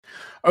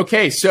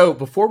Okay, so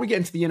before we get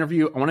into the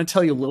interview, I want to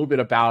tell you a little bit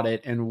about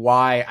it and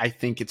why I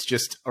think it's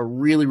just a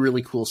really,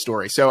 really cool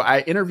story. So I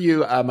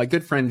interview my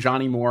good friend,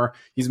 Johnny Moore.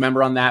 He's a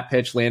member on That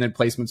Pitch, landed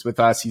placements with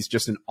us. He's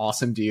just an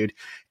awesome dude.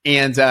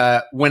 And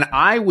when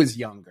I was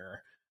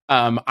younger,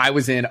 I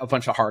was in a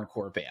bunch of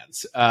hardcore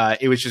bands.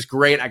 It was just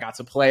great. I got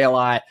to play a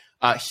lot.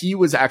 He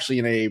was actually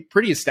in a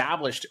pretty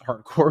established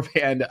hardcore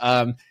band,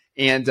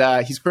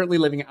 and he's currently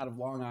living out of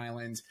Long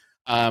Island.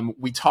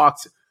 We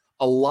talked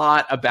a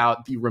lot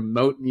about the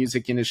remote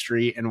music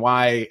industry and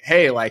why,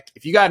 hey, like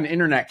if you got an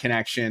internet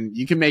connection,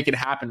 you can make it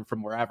happen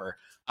from wherever.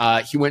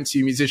 He went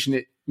to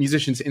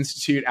Musicians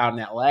Institute out in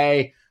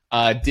LA,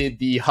 did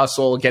the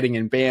hustle, getting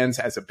in bands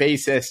as a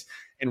bassist,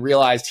 and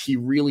realized he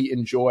really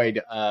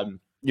enjoyed,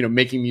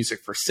 making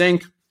music for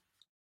sync,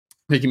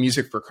 making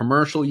music for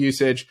commercial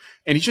usage.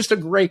 And he's just a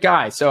great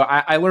guy. So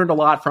I learned a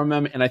lot from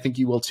him, and I think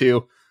you will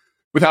too.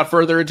 Without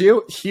further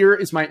ado, here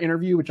is my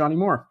interview with Johnny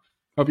Moore.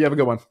 Hope you have a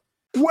good one.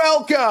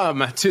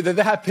 Welcome to the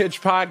That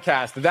Pitch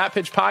Podcast. The That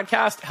Pitch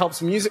Podcast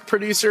helps music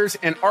producers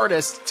and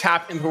artists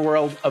tap into the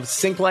world of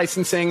sync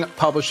licensing,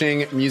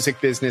 publishing, music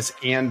business,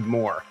 and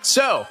more.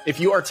 So if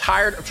you are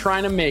tired of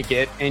trying to make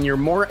it and you're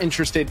more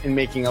interested in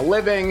making a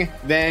living,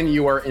 then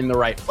you are in the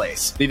right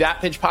place. The That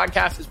Pitch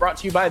Podcast is brought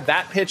to you by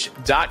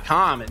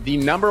thatpitch.com, the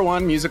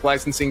 #1 music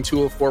licensing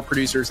tool for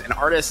producers and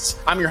artists.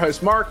 I'm your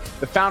host, Mark,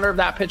 the founder of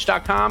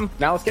thatpitch.com.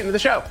 Now let's get into the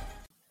show.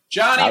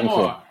 Johnny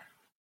Moore.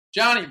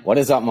 Johnny. What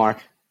is up, Mark?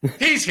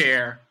 He's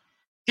here.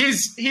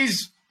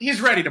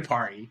 He's ready to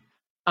party.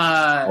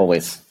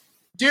 Always.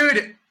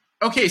 Dude,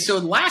 okay, so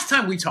last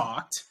time we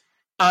talked,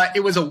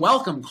 it was a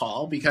welcome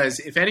call because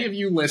if any of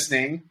you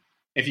listening,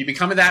 if you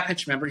become a That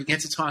Pitch member, you get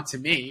to talk to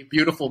me,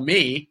 beautiful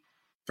me,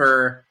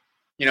 for,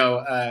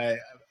 a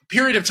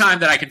period of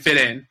time that I can fit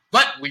in.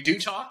 But we do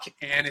talk,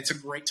 and it's a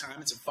great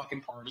time. It's a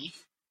fucking party.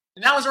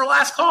 And that was our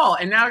last call,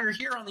 and now you're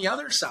here on the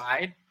other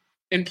side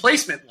in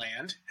placement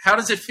land. How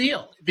does it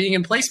feel being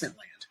in placement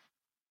land?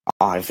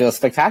 Oh, I feel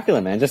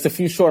spectacular, man. Just a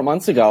few short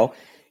months ago,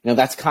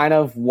 that's kind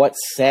of what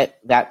set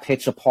That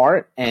Pitch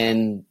apart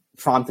and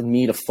prompted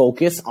me to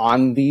focus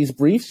on these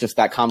briefs. Just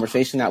that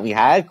conversation that we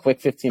had,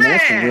 quick 15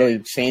 minutes, can really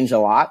change a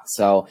lot.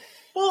 So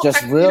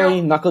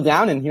knuckle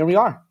down, and here we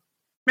are.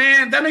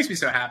 Man, that makes me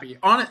so happy.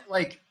 I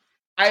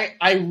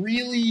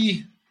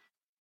really,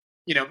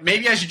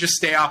 maybe I should just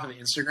stay off of the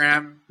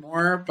Instagram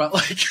more, but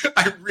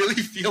I really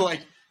feel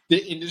like the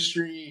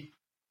industry,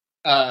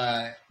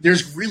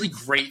 there's really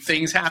great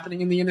things happening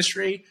in the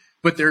industry,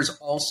 but there's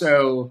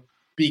also,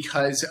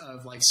 because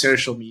of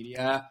social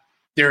media,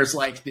 there's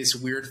this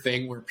weird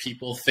thing where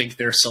people think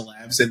they're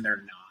celebs and they're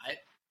not.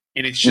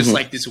 And it's just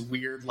this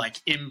weird,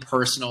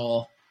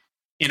 impersonal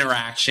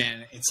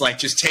interaction. It's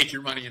just take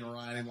your money and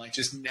run and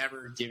just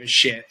never give a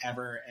shit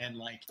ever.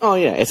 And oh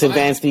yeah, it's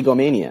advanced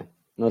egomania.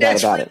 No doubt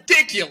about it. It's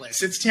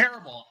ridiculous. It's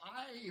terrible.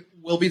 I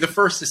will be the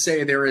first to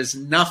say there is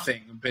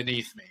nothing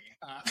beneath me.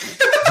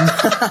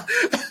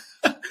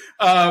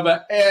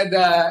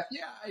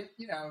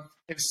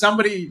 If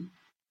somebody,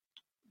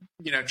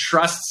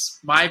 trusts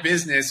my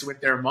business with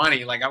their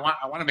money, I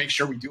want to make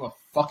sure we do a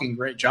fucking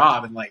great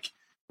job and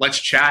let's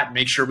chat and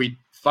make sure we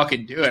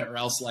fucking do it, or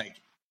else I'm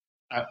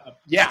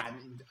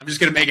just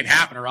going to make it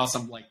happen, or else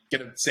I'm going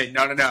to say,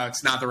 no,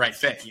 it's not the right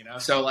fit,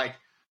 So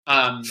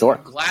sure.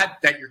 I'm glad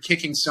that you're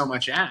kicking so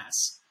much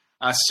ass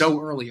so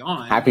early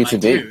on. Happy to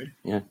be. Dude.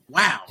 Yeah.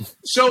 Wow.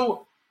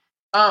 So,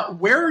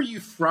 where are you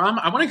from?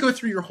 I want to go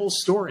through your whole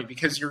story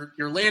because you're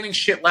landing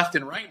shit left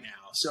and right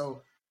now.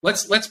 So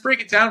let's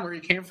break it down. Where you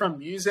came from,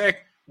 music.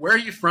 Where are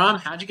you from?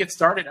 How'd you get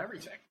started?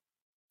 Everything.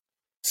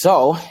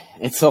 So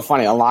it's so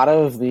funny. A lot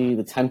of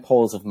the 10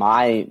 poles of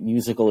my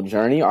musical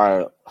journey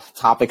are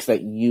topics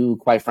that you,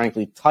 quite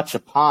frankly, touch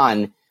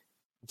upon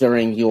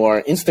during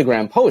your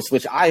Instagram posts,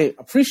 which I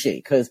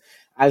appreciate because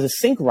as a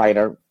sync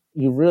writer,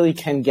 you really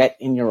can get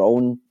in your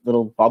own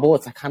little bubble.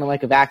 It's kind of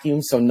like a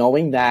vacuum. So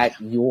knowing that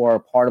you're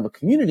part of a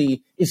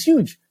community is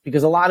huge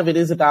because a lot of it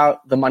is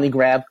about the money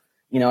grab,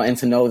 and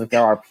to know that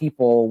there are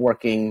people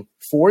working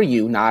for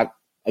you, not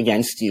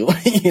against you,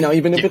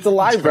 even if it's a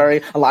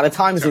library, a lot of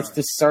times it's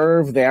to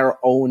serve their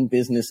own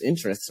business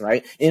interests,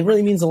 right? It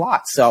really means a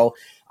lot. So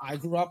I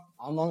grew up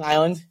on Long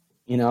Island,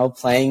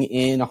 playing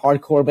in a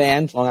hardcore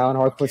band. Long Island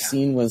hardcore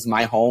scene was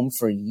my home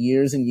for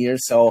years and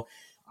years. So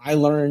I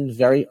learned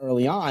very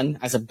early on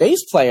as a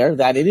bass player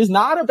that it is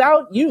not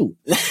about you,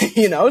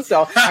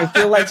 so I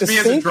feel like the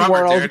sync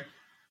world, dude.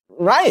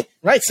 Right.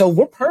 So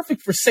we're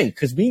perfect for sync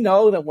because we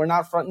know that we're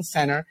not front and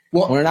center.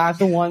 Well, we're not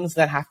the ones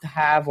that have to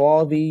have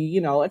all the,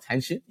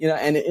 attention,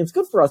 and it's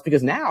good for us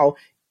because now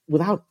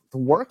without the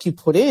work you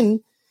put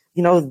in,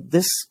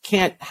 this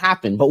can't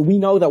happen, but we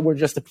know that we're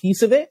just a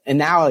piece of it. And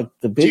now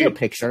the bigger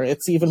picture,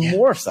 it's even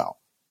more so.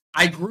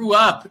 I grew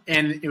up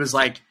and it was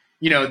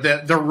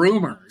the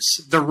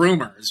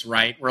rumors,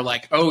 right? Were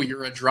oh,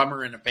 you're a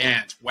drummer in a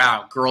band.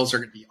 Wow, girls are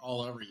going to be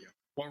all over you.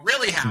 What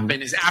really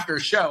happened is after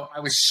a show, I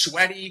was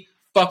sweaty,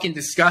 fucking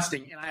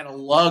disgusting, and I had to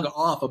lug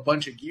off a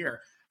bunch of gear.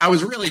 I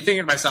was really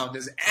thinking to myself,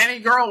 does any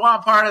girl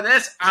want part of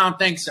this? I don't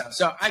think so.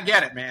 So I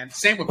get it, man.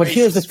 Same with But bassists.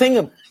 here's the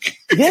thing.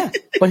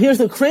 But here's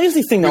the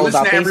crazy thing, though,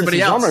 about bassists and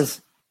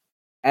drummers.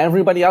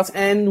 Everybody else.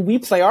 And we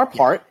play our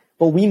part,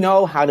 but we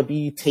know how to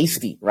be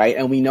tasty, right?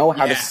 And we know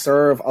how to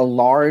serve a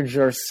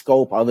larger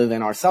scope other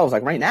than ourselves.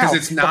 Like right now, because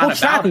it's not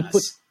about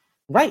us.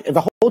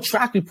 The whole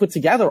track we put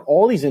together,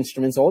 all these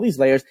instruments, all these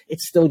layers,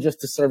 it's still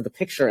just to serve the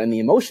picture and the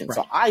emotion. Right.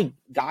 So I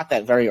got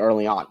that very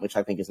early on, which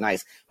I think is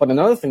nice. But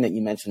another thing that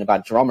you mentioned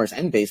about drummers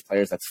and bass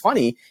players that's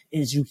funny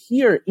is you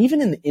hear,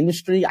 even in the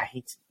industry, I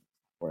hate to use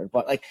that word,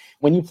 but like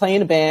when you play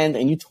in a band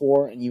and you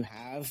tour and you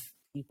have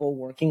people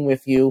working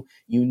with you,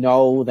 you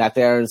know that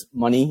there's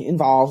money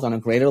involved on a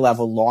greater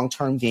level,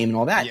 long-term game and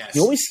all that. Yes.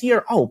 You always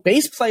hear,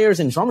 bass players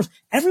and drummers,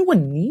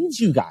 everyone needs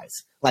you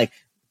guys. Like,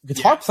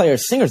 guitar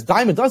players, singers,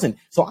 dime a dozen.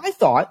 So I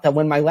thought that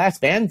when my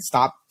last band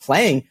stopped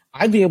playing,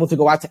 I'd be able to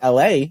go out to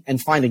LA and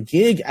find a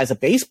gig as a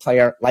bass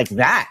player like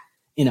that,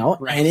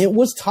 Right. And it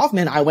was tough,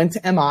 man. I went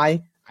to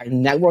MI. I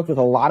networked with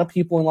a lot of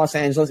people in Los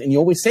Angeles. And you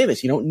always say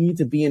this, you don't need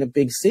to be in a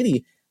big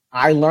city.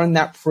 I learned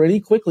that pretty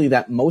quickly,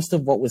 that most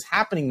of what was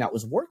happening that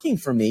was working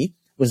for me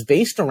was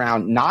based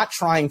around not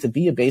trying to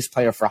be a bass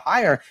player for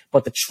hire,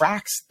 but the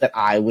tracks that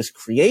I was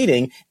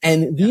creating.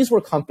 And these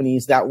were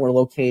companies that were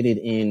located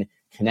in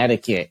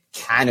Connecticut,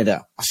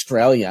 Canada,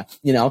 Australia,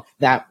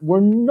 that were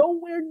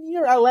nowhere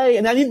near LA,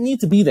 and I didn't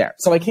need to be there.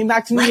 So I came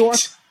back to New York,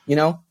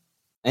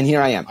 and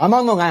here I am. I'm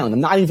on Long Island. I'm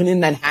not even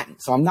in Manhattan.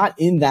 So I'm not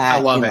in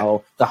that,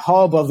 the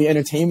hub of the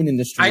entertainment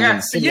industry. I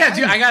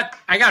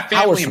got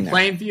family in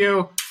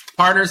Plainview,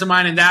 partners of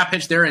mine in that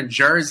pitch. They're in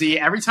Jersey.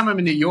 Every time I'm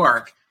in New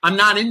York, I'm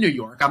not in New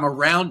York. I'm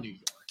around New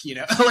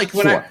York, like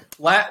when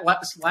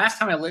last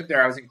time I lived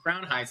there, I was in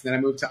Crown Heights, and then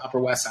I moved to Upper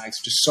West Side,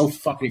 which is so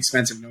fucking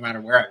expensive no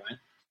matter where I went.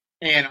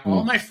 And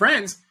all my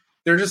friends,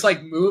 they're just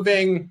like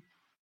moving.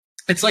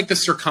 It's like the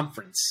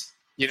circumference,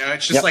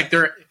 it's just like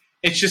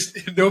it's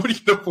just nobody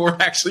can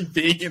afford actually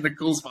being in the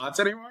cool spots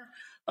anymore.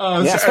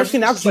 Especially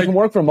now because you can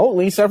work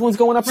remotely. So everyone's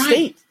going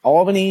upstate. Right.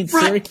 Albany,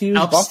 Syracuse,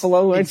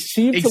 Buffalo, where it's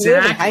cheap to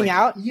live and hang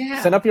out,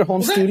 set up your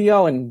home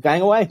studio and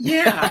bang away.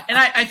 Yeah. And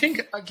I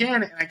think,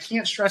 again, and I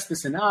can't stress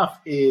this enough,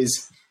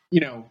 is,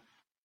 I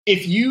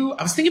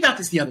was thinking about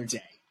this the other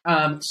day.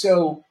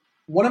 So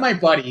one of my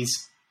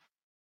buddies,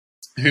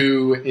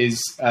 who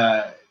is,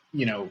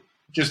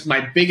 just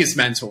my biggest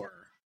mentor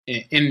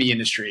in the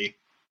industry.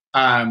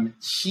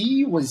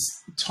 He was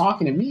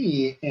talking to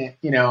me,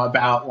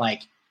 about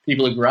like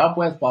people he grew up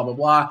with, blah, blah,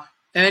 blah.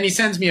 And then he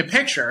sends me a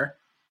picture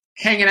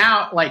hanging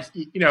out, like,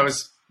 it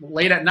was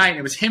late at night, and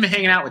it was him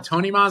hanging out with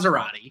Tony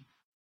Maserati.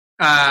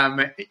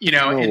 Then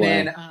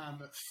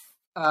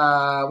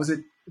was it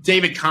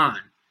David Kahn,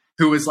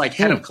 who was like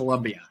head of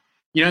Columbia,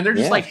 they're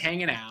just like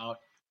hanging out.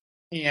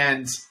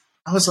 And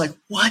I was like,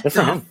 what the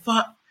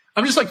fuck?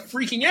 I'm just like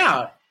freaking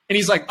out. And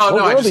he's like, oh,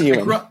 no, I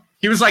grew up.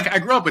 He was like, I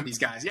grew up with these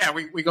guys. Yeah,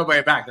 we go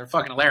way back. They're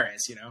fucking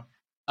hilarious,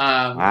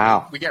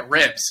 Wow. We get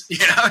ribs,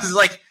 It's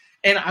like,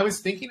 and I was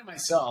thinking to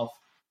myself,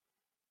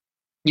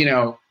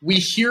 we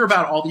hear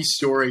about all these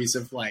stories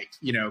of like,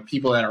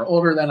 people that are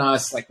older than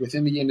us, like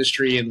within the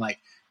industry, and like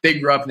they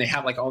grew up and they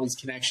have like all these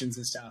connections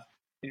and stuff.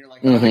 And you're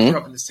like, they grew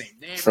up in the same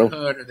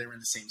neighborhood, or they were in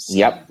the same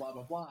city, blah,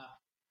 blah, blah.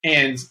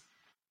 And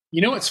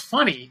what's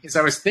funny is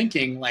I was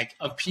thinking like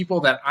of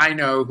people that I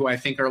know who I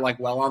think are like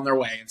well on their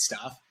way and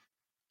stuff.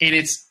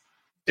 And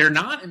they're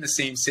not in the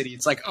same city.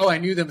 It's like, I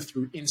knew them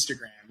through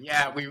Instagram.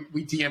 Yeah, we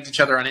DM'd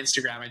each other on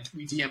Instagram, and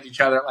we DM'd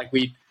each other, like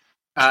we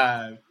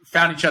found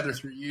each other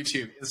through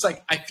YouTube. It's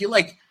like, I feel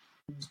like,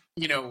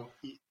 I'm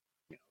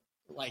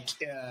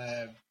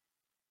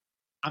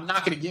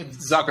not going to give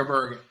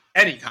Zuckerberg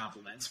any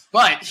compliments,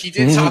 but he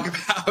did talk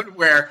about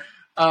where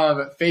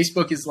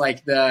Facebook is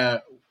like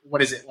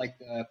what is it? Like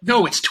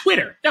no, it's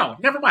Twitter. No,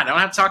 never mind. I don't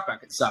have to talk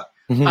about it. Suck.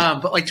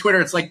 But like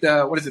Twitter, it's like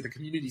the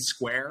community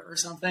square or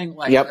something.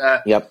 Like,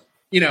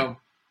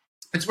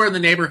 it's where the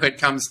neighborhood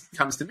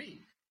comes to me.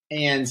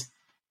 And,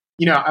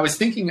 I was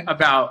thinking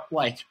about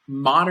like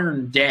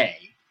modern day,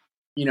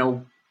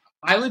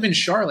 I live in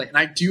Charlotte, and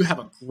I do have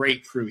a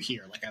great crew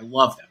here. Like, I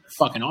love them. They're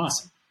fucking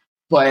awesome.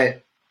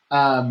 But,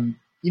 I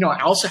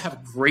also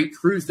have great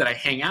crews that I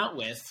hang out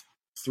with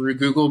through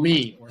Google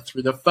Meet or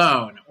through the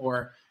phone,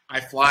 or I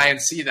fly and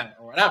see them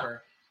or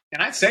whatever.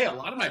 And I'd say a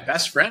lot of my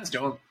best friends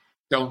don't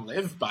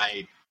live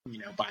by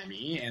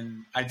me.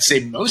 And I'd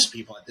say most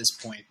people at this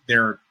point,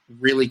 they're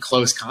really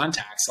close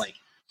contacts, like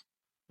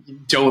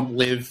don't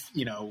live,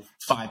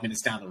 5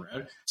 minutes down the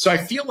road. So I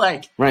feel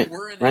like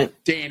we're in a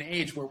day and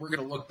age where we're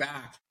going to look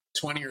back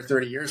 20 or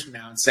 30 years from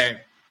now and say,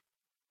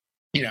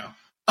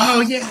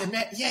 oh yeah,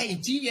 he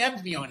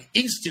DM'd me on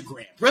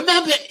Instagram.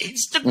 Remember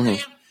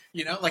Instagram?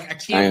 I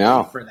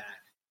can't wait for that.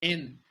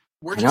 And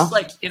we're just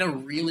like in a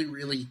really,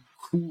 really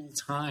cool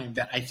time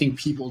that I think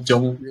people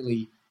don't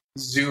really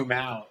zoom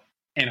out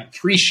and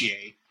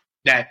appreciate,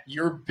 that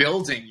you're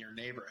building your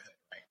neighborhood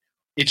right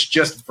now. It's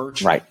just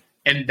virtual. Right.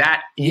 And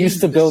that you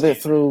used to build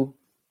it through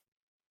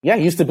Yeah,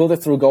 you used to build it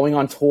through going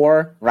on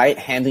tour, right?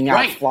 Handing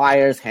out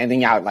flyers,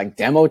 handing out like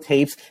demo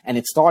tapes, and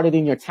it started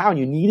in your town.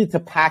 You needed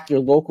to pack your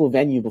local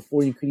venue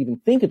before you could even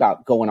think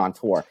about going on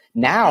tour.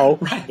 Now,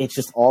 it's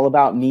just all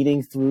about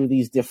meeting through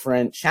these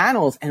different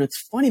channels. And it's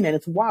funny, man,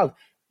 it's wild.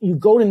 You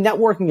go to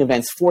networking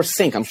events for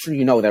sync. I'm sure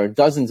you know there are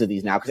dozens of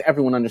these now because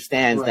everyone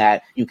understands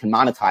that you can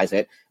monetize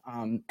it.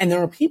 And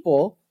there are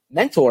people,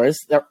 mentors,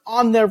 they're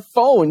on their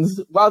phones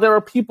while there are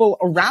people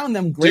around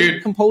them,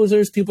 great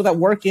composers, people that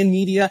work in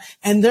media,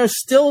 and they're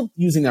still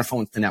using their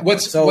phones to network.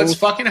 What's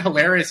fucking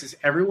hilarious is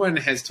everyone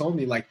has told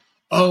me like,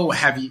 oh,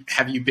 have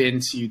you been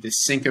to this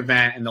sync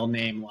event? And they'll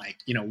name like,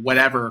 you know,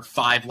 whatever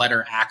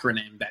 5-letter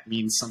acronym that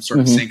means some sort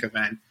of sync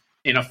event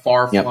in a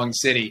far-flung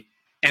city.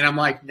 And I'm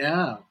like,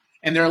 no.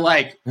 And they're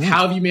like,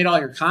 how have you made all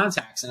your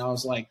contacts? And I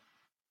was like,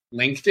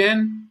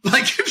 LinkedIn?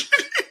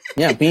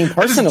 Like, being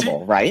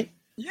personable, right?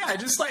 Yeah, I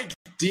just like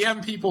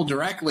DM people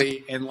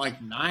directly, and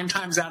like 9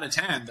 times out of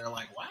 10, they're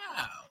like, wow,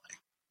 like,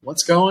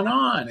 what's going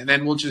on? And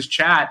then we'll just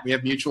chat. We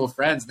have mutual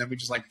friends, and then we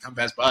just like become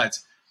best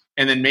buds.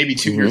 And then maybe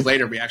 2 years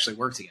later, we actually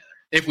work together,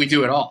 if we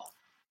do it all.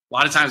 A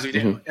lot of times we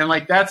do. And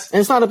like and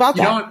it's not about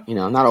that,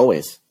 not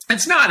always.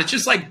 It's not. It's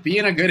just like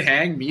being a good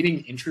hang,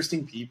 meeting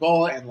interesting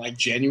people, and like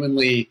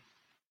genuinely,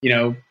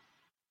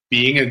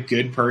 being a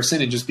good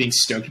person and just being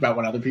stoked about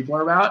what other people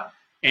are about.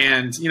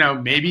 And,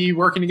 maybe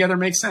working together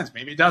makes sense.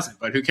 Maybe it doesn't,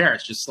 but who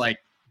cares? Just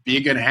like be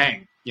a good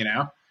hang,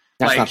 That's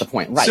like, not the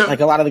point. Right. So, like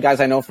a lot of the guys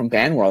I know from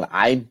band world,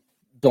 I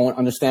don't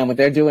understand what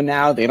they're doing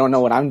now. They don't know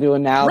what I'm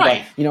doing now.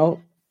 Right. But,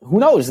 who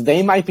knows?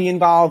 They might be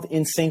involved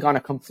in sync on a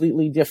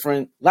completely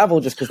different level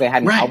just because they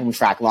had an album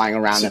track lying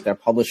around that their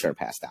publisher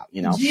passed out,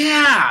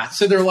 Yeah.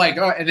 So they're like,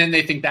 oh, and then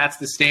they think that's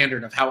the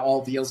standard of how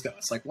all deals go.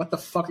 It's like, what the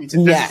fuck are you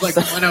doing? This is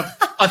like one of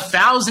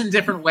 1,000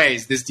 different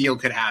ways this deal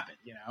could happen,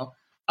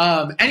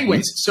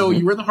 Anyways, so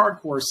you were in the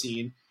hardcore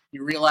scene.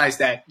 You realized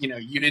that, you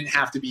didn't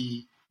have to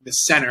be the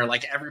center.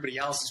 Like everybody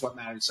else is what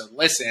matters. So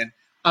listen.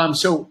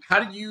 So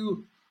how did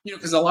you,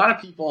 because a lot of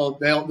people,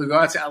 they'll go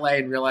out to LA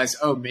and realize,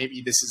 oh,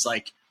 maybe this is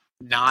like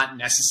not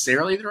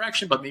necessarily the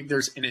direction, but maybe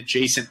there's an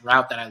adjacent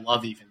route that I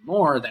love even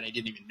more that I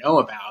didn't even know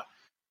about.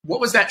 What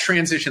was that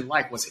transition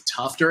like? Was it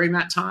tough during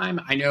that time?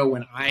 I know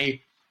when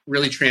I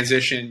really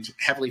transitioned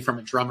heavily from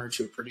a drummer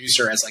to a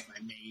producer as like my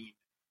main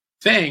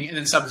thing, and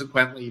then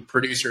subsequently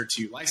producer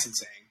to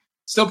licensing.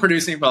 Still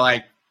producing, but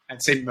like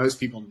I'd say most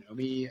people know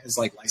me as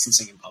like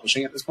licensing and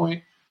publishing at this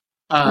point.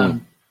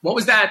 What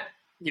was that,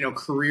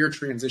 career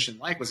transition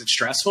like? Was it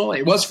stressful?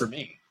 It was for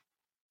me.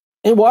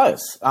 It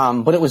was,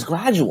 but it was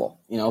gradual,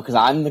 because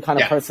I'm the kind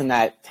of person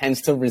that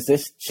tends to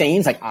resist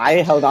change. Like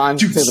I held on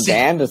to the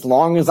band as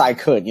long as I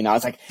could,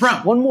 It's like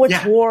one more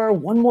tour,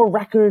 one more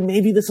record.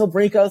 Maybe this will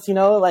break us,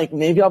 like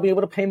maybe I'll be able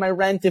to pay my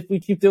rent if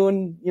we keep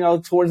doing,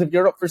 tours of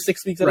Europe for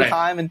 6 weeks at a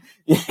time and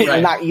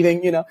not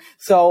eating,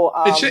 So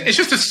it's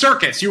just a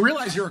circus. You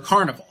realize you're a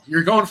carnival.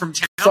 You're going from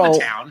town to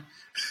town.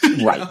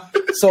 Right.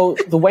 So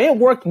the way it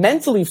worked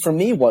mentally for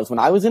me was when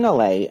I was in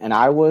LA and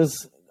I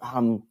was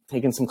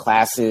taking some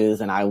classes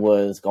and I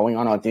was going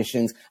on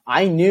auditions,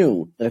 I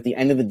knew that at the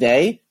end of the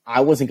day, I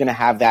wasn't going to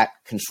have that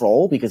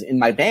control because in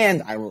my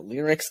band, I wrote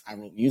lyrics, I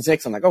wrote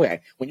music. So I'm like,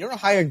 okay, when you're a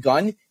hired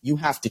gun, you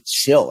have to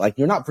chill. Like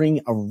you're not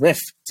bringing a riff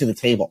to the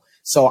table.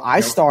 So I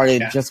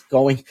started just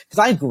going, because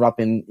I grew up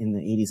in the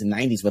 80s and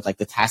 90s with like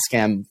the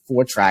Tascam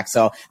 4-track.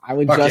 So I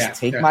would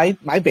take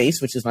my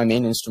bass, which is my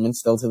main instrument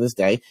still to this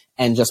day,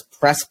 and just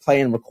press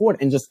play and record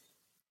and just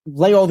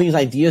lay all these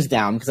ideas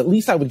down because at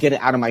least I would get it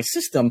out of my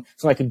system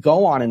so I could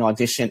go on an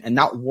audition and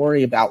not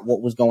worry about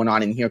what was going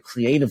on in here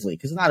creatively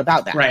because it's not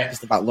about that. Right. It's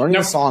just about learning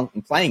the song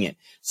and playing it.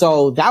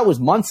 So that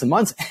was months and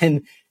months.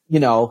 And,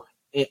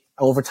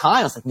 over time,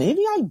 I was like,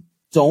 maybe I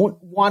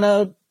don't want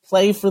to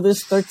play for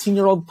this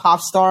 13-year-old pop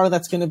star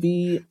that's going to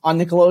be on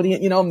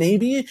Nickelodeon.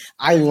 Maybe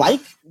I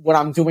like what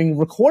I'm doing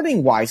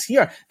recording-wise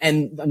here.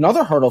 And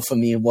another hurdle for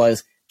me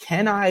was,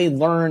 can I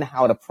learn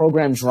how to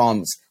program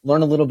drums,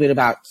 learn a little bit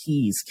about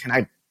keys? Can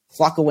I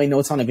pluck away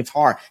notes on a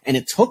guitar? And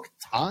it took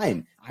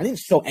time. I didn't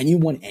show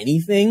anyone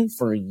anything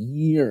for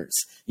years,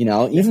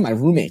 even my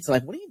roommates are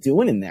like, what are you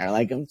doing in there?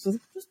 Like, I'm just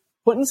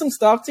putting some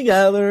stuff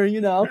together,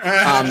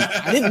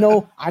 I didn't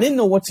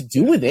know what to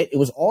do with it. It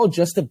was all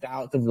just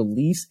about the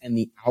release and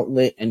the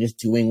outlet and just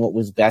doing what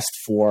was best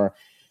for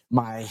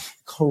my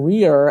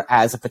career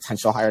as a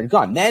potential hired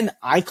gun. Then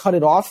I cut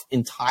it off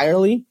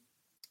entirely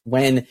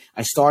when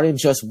I started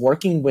just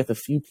working with a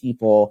few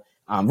people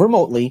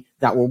remotely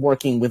that were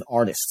working with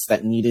artists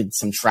that needed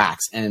some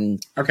tracks.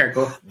 And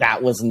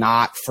that was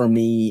not for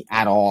me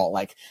at all.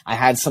 Like I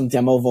had some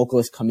demo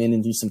vocalists come in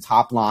and do some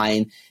top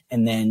line.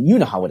 And then you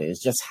know how it is,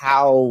 just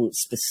how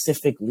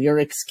specific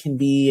lyrics can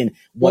be. And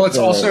it's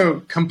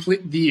also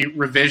the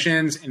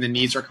revisions and the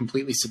needs are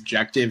completely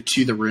subjective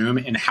to the room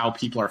and how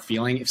people are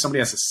feeling. If somebody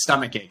has a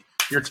stomach ache,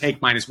 your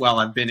take might as well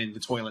have been in the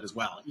toilet as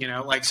well,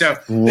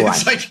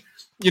 It's like,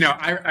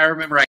 I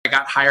remember I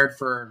got hired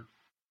for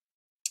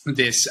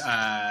this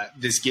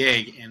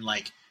gig and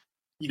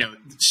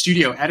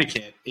studio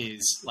etiquette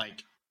is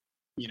like,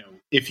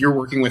 if you're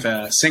working with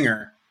a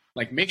singer,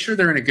 like make sure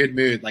they're in a good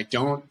mood. Like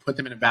don't put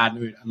them in a bad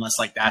mood unless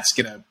like that's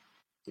gonna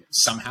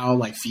somehow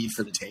like feed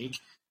for the take.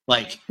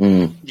 Like,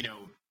 you know,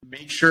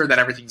 make sure that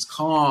everything's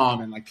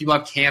calm and like people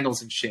have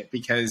candles and shit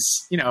because,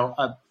 you know,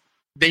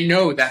 they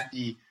know that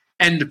the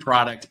end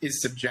product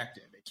is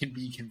subjective. It can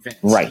be convinced,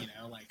 right. You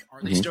know, like,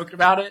 are they stoked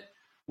about it?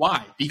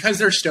 Why? Because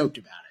they're stoked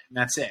about it. And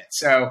that's it.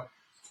 So,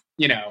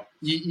 you know,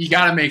 you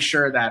got to make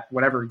sure that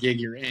whatever gig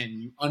you're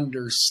in, you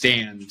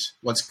understand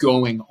what's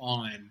going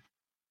on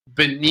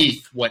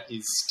beneath what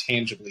is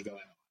tangibly going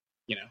on,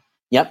 you know?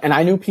 Yep, and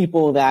I knew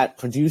people that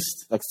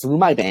produced, like, through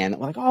my band,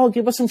 like, oh,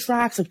 give us some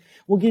tracks, like,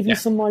 we'll give you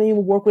some money,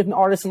 we'll work with an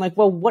artist, and like,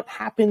 well, what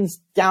happens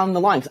down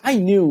the line? Because I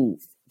knew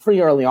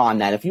pretty early on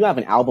that if you have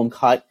an album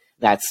cut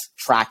that's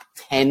track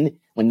 10,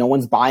 when no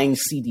one's buying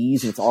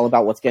CDs and it's all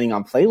about what's getting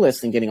on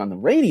playlists and getting on the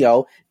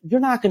radio, you're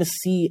not going to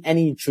see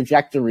any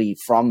trajectory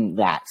from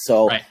that.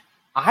 So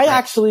I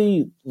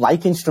actually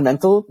like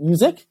instrumental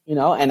music, you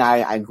know, and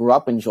I grew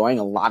up enjoying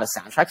a lot of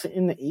soundtracks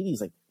in the 80s,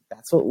 like,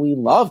 that's what we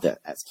loved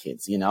as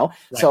kids, you know?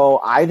 Right. So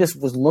I just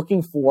was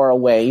looking for a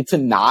way to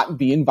not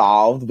be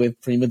involved with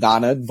prima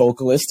donna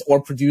vocalists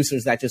or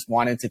producers that just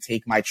wanted to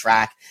take my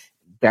track,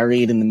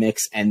 bury it in the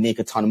mix, and make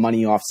a ton of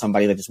money off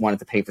somebody that just wanted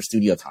to pay for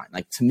studio time.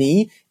 Like, to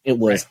me, it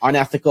was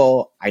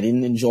unethical. I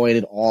didn't enjoy it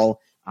at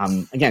all.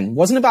 Again, it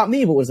wasn't about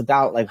me, but it was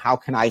about, like, how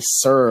can I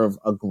serve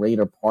a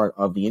greater part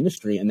of the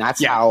industry? And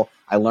that's how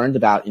I learned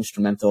about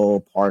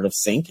instrumental part of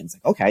sync. And it's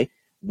like, okay,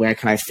 where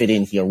can I fit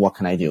in here? What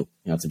can I do, you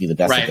know, to be the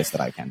best at this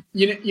that I can?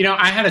 You know,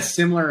 I had a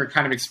similar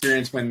kind of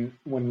experience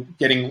when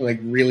getting like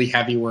really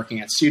heavy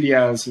working at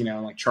studios, you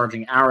know, like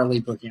charging hourly,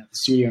 booking at the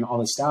studio and all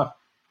this stuff.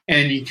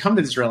 And you come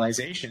to this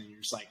realization and you're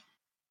just like,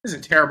 this is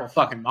a terrible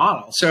fucking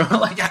model. So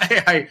like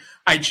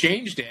I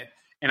changed it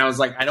and I was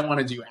like, I don't want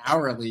to do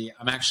hourly.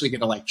 I'm actually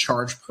going to like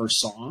charge per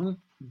song,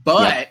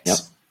 but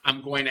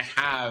I'm going to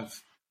have,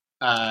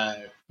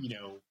 you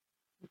know,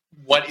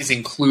 what is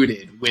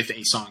included with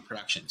a song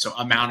production. So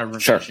amount of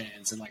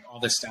revisions and like all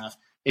this stuff,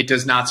 it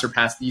does not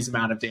surpass these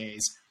amount of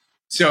days.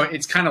 So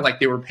it's kind of like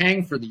they were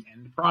paying for the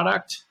end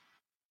product,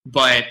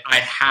 but I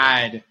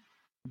had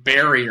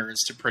barriers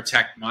to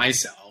protect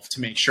myself to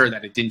make sure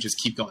that it didn't just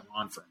keep going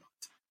on for a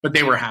month, but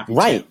they were happy.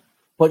 Right. Too.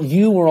 But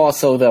you were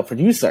also the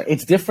producer.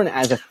 It's different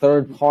as a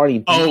third party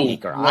beat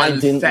maker. I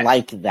didn't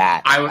like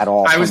that at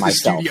all. I was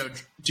myself.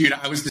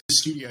 I was the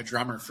studio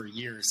drummer for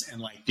years.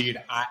 And like,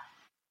 dude,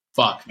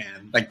 fuck,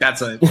 man. Like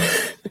that's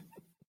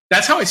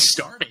how I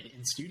started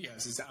in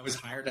studios. Is I was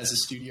hired as a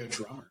studio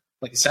drummer,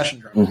 like a session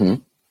drummer.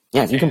 Mm-hmm.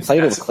 Yeah, if you can play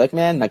to a click,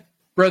 man, like,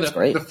 bro,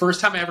 the first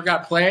time I ever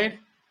got played,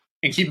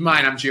 and keep in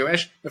mind I'm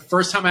Jewish. The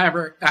first time I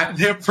ever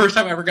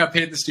got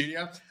paid in the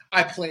studio,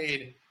 I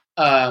played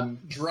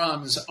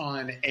drums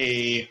on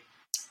a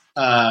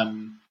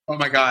oh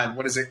my god,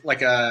 what is it?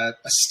 Like a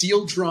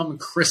steel drum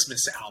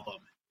Christmas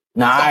album.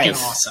 Nice,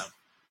 fucking awesome.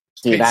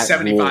 Dude,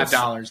 paid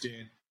 $75,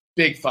 dude.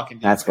 Big fucking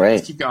deal. That's great.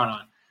 Let's keep going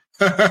on.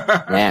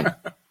 Man,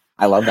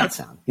 I love that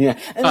sound. Yeah.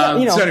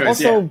 And, you know, so anyways,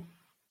 also,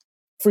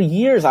 for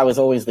years, I was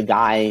always the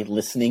guy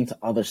listening to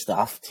other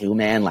stuff too,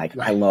 man. Like,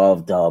 I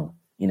love dub.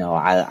 You know,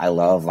 I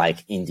love,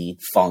 like, indie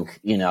funk,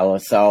 you know.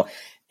 So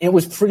it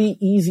was pretty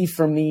easy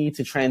for me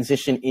to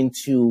transition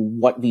into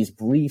what these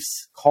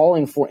briefs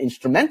calling for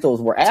instrumentals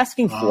were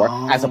asking for,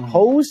 as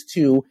opposed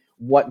to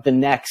what the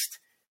next,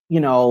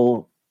 you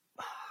know,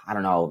 I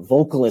don't know,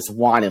 vocalist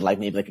wanted, like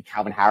maybe like a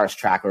Calvin Harris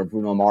track or a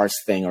Bruno Mars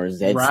thing or a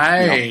Zed.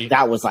 Right. You know,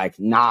 that was like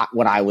not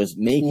what I was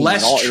making.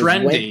 Less at all.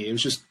 trendy. It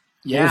was just,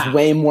 it was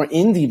way more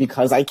indie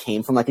because I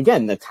came from, like,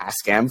 again, the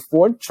Tascam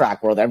Ford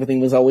track world. Everything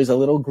was always a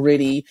little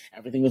gritty.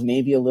 Everything was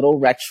maybe a little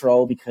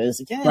retro because,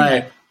 again,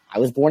 like, I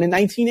was born in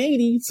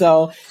 1980.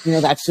 So, you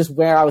know, that's just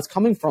where I was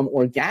coming from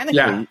organically.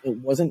 Yeah. It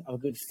wasn't a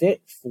good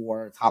fit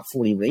for Top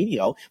 40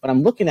 radio. But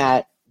I'm looking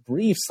at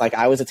briefs, like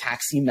I was a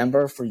Taxi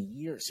member for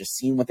years, just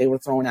seeing what they were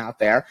throwing out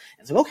there.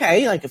 And so,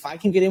 okay, like if I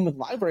can get in with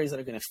libraries that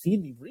are going to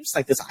feed me briefs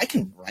like this, I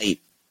can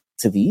write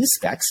to these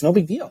specs, no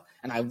big deal.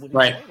 And I would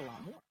enjoy it a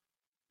lot more,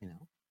 you know?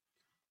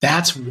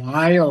 That's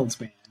wild,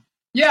 man.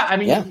 Yeah, I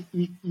mean,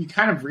 you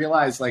kind of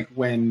realize, like,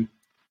 when,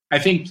 I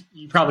think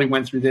you probably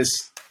went through this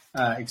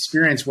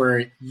experience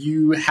where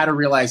you had a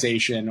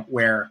realization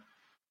where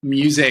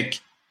music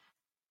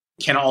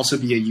can also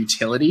be a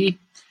utility.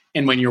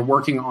 And when you're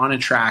working on a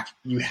track,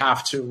 you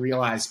have to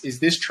realize, is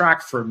this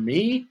track for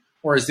me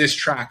or is this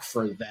track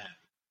for them?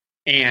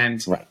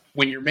 And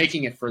when you're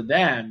making it for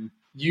them,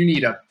 you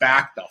need to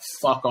back the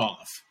fuck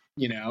off,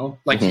 you know?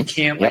 Like, you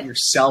can't let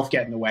yourself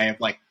get in the way of,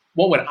 like,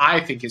 what would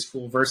I think is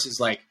cool versus,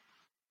 like,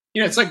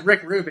 you know, it's like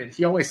Rick Rubin.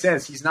 He always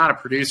says he's not a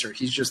producer.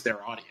 He's just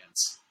their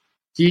audience.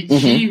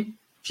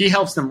 He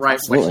helps them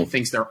write what he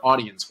thinks their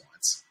audience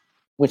wants.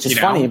 Which is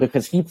funny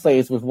because he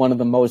plays with one of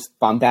the most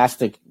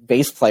bombastic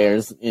bass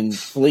players in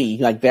Flea.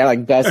 Like, they're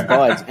like best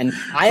buds. And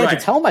I had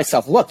to tell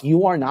myself, look,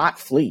 you are not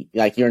Flea.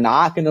 Like, you're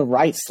not going to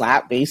write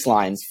slap bass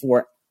lines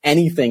for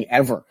anything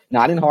ever.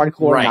 Not in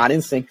hardcore, not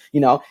in sync,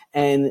 you know.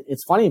 And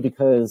it's funny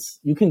because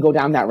you can go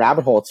down that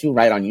rabbit hole too,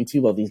 right, on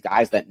YouTube of these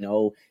guys that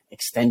know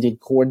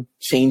extended chord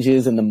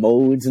changes and the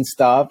modes and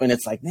stuff. And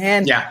it's like,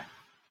 man,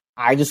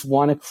 I just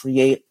want to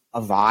create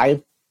a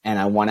vibe, and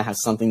I want to have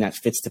something that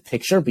fits the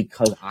picture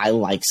because I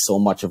like so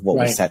much of what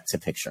was set to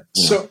picture.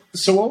 So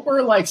what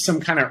were like some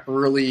kind of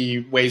early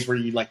ways where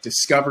you like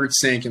discovered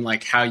sync and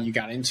like how you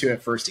got into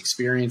it, first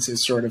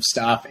experiences sort of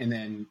stuff, and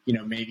then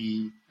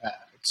maybe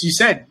because you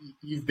said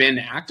you've been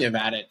active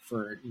at it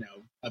for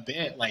a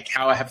bit, like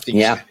how have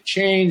things kind of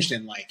changed,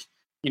 and like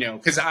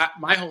because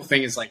my whole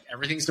thing is like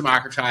everything's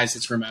democratized,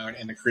 it's remote,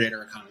 and the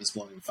creator economy is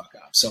blowing the fuck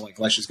up. So like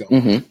let's just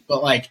go.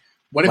 But like,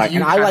 what have you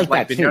kind of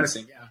like been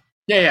noticing?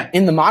 Yeah.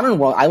 In the modern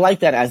world, I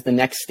like that as the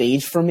next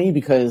stage for me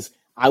because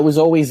I was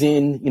always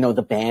in,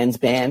 the band's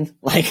band,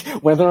 like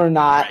whether or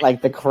not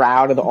like the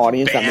crowd or the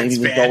audience that maybe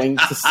was going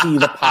to see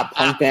the pop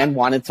punk band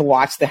wanted to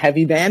watch the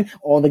heavy band,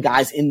 all the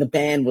guys in the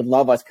band would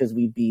love us because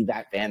we'd be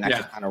that band that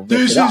just kind of ripped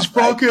it up. This is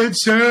fucking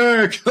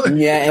sick.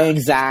 Yeah,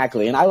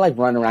 exactly. And I like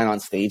running around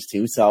on stage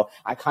too. So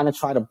I kind of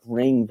try to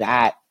bring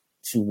that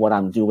to what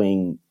I'm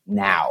doing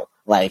now.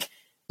 Like,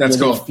 that's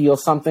cool. Feel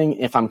something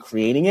if I'm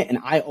creating it, and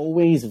I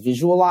always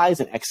visualize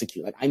and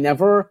execute. Like I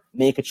never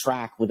make a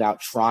track without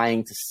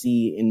trying to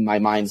see in my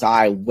mind's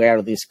eye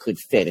where this could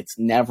fit. It's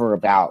never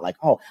about like,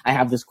 oh, I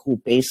have this cool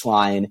bass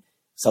line,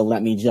 so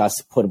let me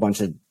just put a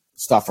bunch of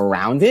stuff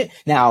around it.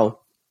 Now,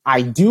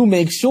 I do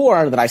make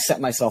sure that I set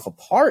myself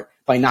apart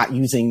by not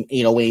using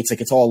 808s.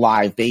 Like it's all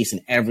live bass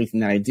and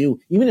everything that I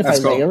do, even if I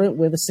layer it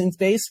with a synth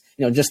bass,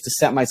 just to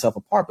set myself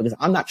apart because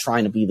I'm not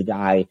trying to be the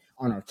guy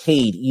on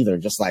arcade either,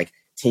 just like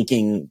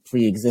taking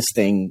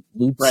pre-existing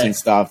loops and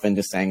stuff and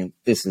just saying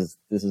this is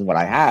what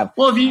I have.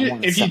 Well,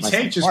 if you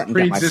take just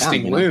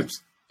pre-existing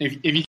loops, if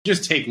you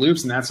just take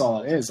loops and that's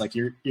all it is, like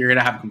you're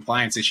gonna have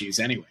compliance issues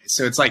anyway.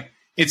 So it's like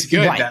it's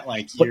good that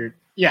like you're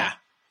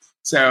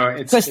So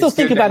it's. So I still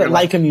think about it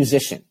like a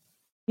musician.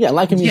 Yeah,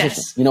 like a musician.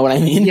 Yes. You know what I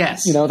mean?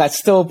 Yes. That's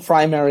still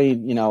primary.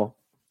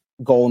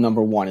 Goal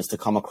number one is to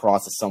come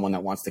across as someone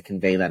that wants to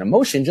convey that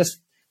emotion. Just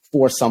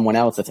for someone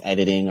else that's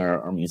editing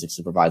or music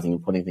supervising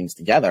and putting things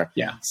together.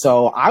 Yeah.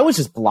 So I was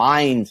just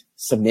blind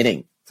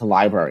submitting to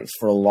libraries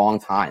for a long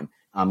time.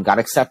 Got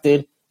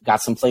accepted,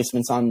 got some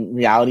placements on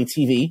reality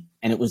TV,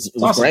 and it was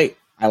awesome. Great.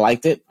 I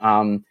liked it.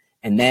 And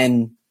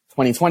then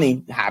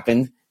 2020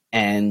 happened,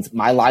 and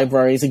my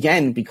libraries,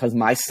 again, because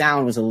my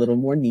sound was a little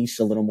more niche,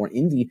 a little more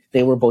indie,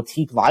 they were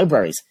boutique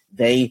libraries.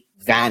 They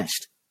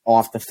vanished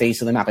off the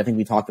face of the map. I think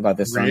we talked about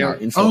this on our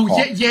info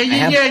call.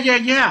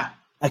 Yeah.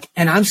 Like,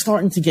 and I'm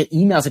starting to get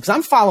emails because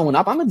I'm following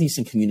up. I'm a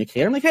decent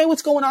communicator. I'm like, hey,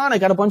 what's going on? I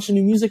got a bunch of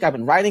new music. I've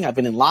been writing. I've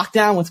been in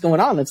lockdown. What's going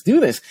on? Let's do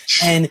this.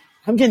 And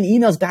I'm getting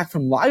emails back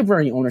from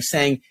library owners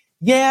saying,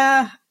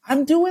 yeah,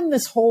 I'm doing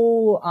this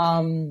whole,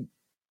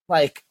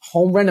 like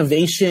home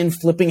renovation,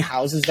 flipping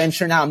houses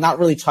venture now. I'm not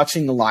really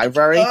touching the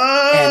library.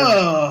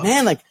 And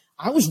man, like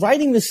I was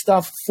writing this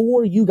stuff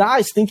for you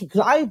guys thinking,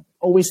 cause I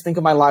always think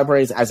of my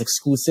libraries as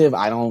exclusive.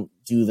 I don't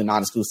do the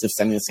non-exclusive,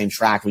 sending the same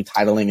track,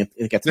 retitling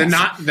it gets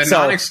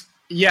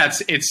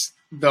it's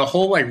the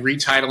whole like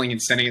retitling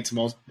and sending it to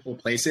multiple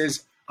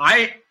places.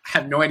 I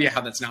have no idea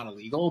how that's not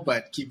illegal,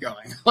 but keep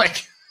going.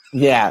 Like,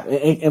 yeah,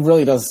 it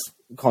really does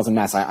cause a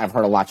mess. I've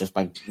heard a lot just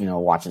by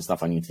watching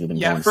stuff on YouTube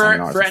and going to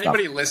seminars. For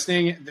anybody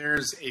listening,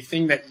 there's a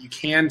thing that you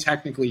can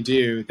technically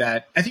do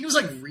that I think it was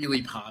like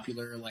really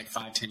popular like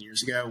 5-10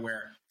 years ago,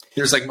 where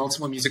there's like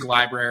multiple music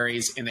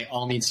libraries and they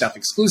all need stuff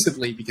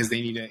exclusively because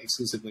they need to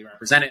exclusively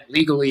represent it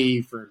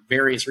legally for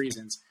various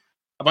reasons.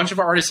 A bunch of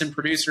artists and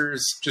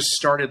producers just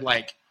started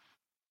like,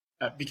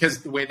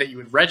 because the way that you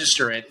would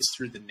register it is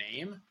through the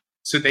name.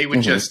 So they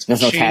would just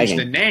change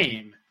the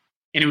name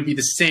and it would be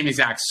the same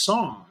exact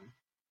song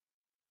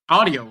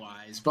audio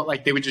wise, but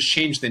like they would just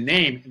change the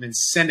name and then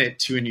send it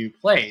to a new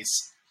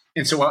place.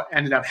 And so what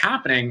ended up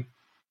happening,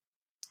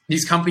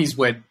 these companies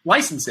would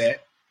license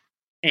it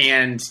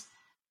and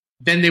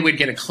then they would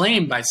get a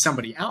claim by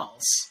somebody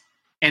else.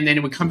 And then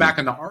it would come back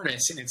on the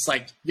artist and it's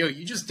like, yo,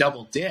 you just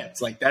double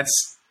dipped. Like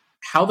that's,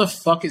 how the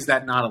fuck is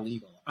that not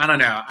illegal? I don't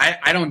know.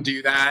 I don't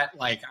do that.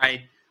 Like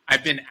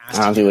I've been asked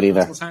to do it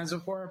either multiple times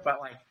before, but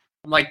like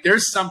I'm like,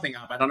 there's something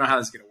up. I don't know how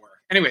this is gonna work.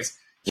 Anyways,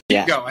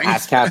 keep going.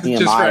 Ask Kathy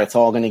and Maya. It's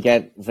all gonna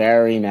get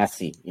very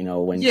messy,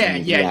 when you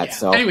do that.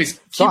 So anyways,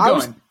 keep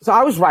going.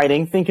 I was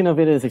writing, thinking of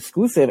it as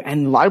exclusive,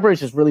 and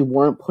libraries just really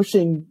weren't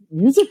pushing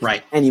music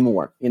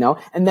anymore,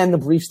 And then the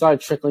brief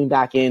started trickling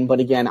back in, but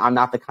again, I'm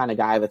not the kind of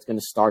guy that's going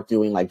to start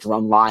doing like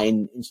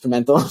drumline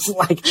instrumentals.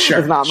 Like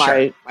it's not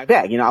my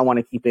bag. I want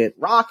to keep it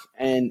rock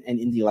and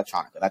indie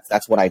electronica.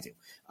 That's what I do.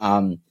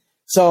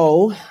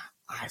 So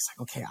I was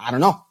like, okay, I don't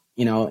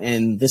know,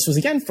 and this was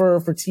again for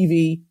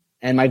TV.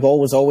 And my goal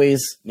was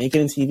always make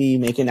it in TV,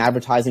 make it in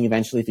advertising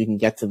eventually if you can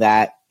get to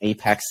that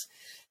apex.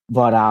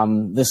 But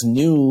this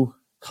new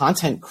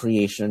content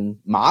creation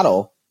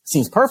model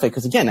seems perfect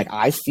because, again, like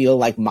I feel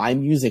like my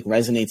music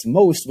resonates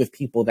most with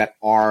people that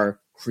are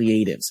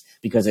creatives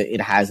because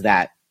it has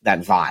that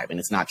vibe and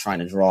it's not trying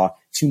to draw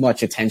too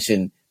much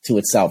attention to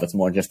itself. It's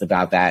more just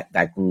about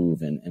that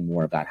groove and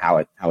more about how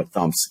it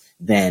thumps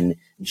than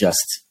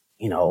just,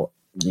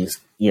 these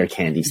ear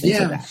candies, things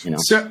like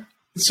that,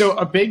 So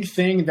a big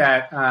thing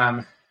that,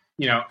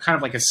 kind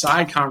of like a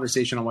side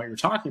conversation on what you're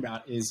talking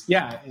about is,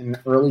 in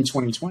early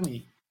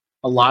 2020,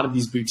 a lot of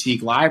these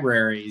boutique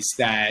libraries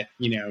that,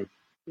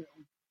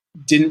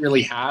 didn't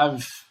really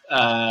have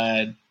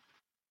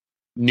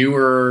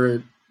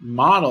newer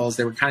models.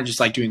 They were kind of just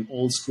like doing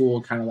old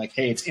school, kind of like,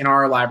 hey, it's in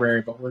our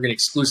library, but we're going to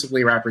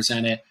exclusively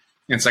represent it.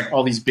 And it's like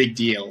all these big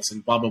deals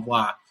and blah, blah,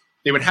 blah.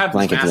 They would have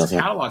these massive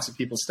catalogs of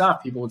people's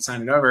stuff. People would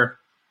sign it over.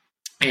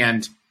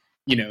 And,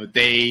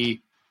 they,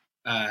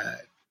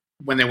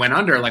 when they went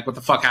under, like, what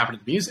the fuck happened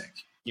to the music?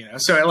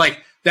 So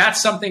like,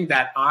 that's something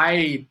that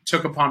I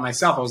took upon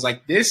myself. I was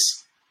like, this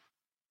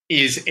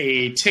is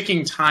a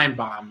ticking time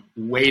bomb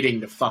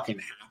waiting to fucking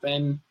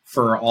happen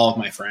for all of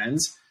my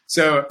friends.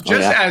 So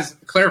just as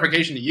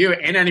clarification to you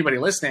and anybody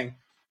listening,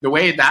 the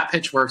way that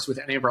pitch works with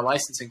any of our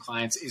licensing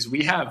clients is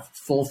we have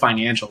full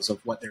financials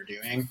of what they're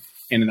doing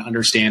and an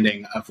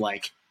understanding of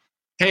like,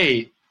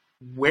 hey,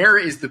 where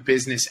is the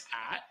business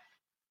at?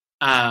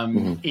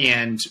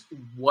 And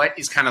what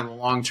is kind of the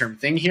long-term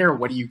thing here?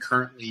 What are you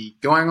currently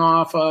going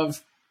off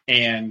of?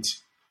 And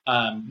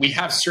we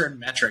have certain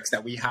metrics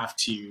that we have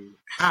to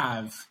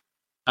have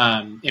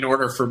in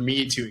order for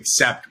me to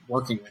accept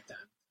working with them.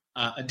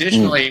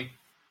 Additionally,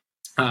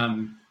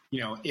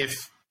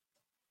 if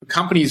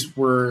companies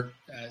were,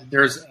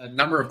 there's a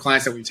number of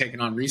clients that we've taken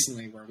on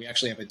recently where we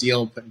actually have a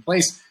deal put in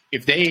place.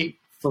 If they,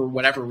 for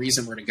whatever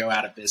reason, were to go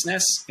out of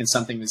business and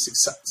something is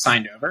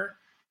signed over,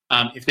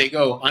 if they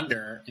go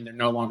under and they're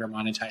no longer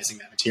monetizing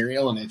that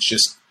material and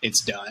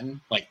it's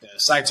done, like the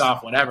site's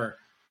off, whatever,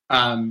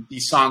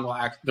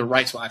 the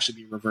rights will actually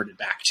be reverted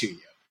back to you.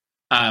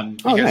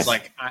 Because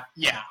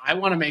I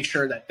want to make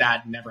sure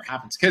that never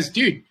happens. Because,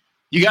 dude,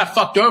 you got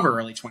fucked over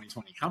early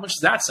 2020. How much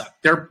does that suck?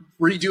 They're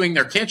redoing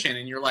their kitchen,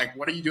 and you're like,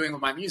 what are you doing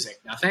with my music?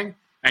 Nothing?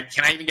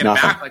 Can I even get it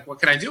back? Like, what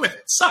can I do with it?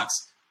 It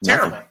sucks.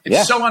 Terrible.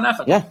 It's so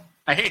unethical. Yeah.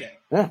 I hate it.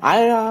 Yeah.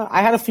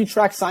 I had a few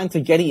tracks signed to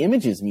Getty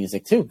Images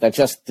music, too, that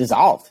just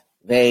dissolved.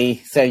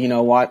 They said, you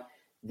know what?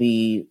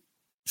 The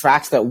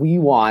tracks that we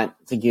want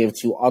to give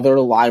to other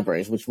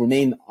libraries, which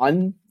remain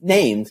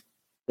unnamed,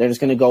 they're just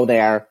going to go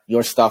there.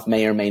 Your stuff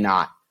may or may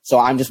not. So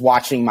I'm just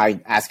watching my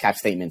ASCAP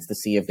statements to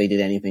see if they did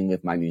anything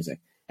with my music.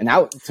 And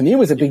that, to me,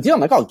 was a big deal.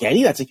 I'm like, oh,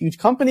 Getty, that's a huge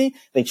company.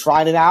 They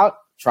tried it out,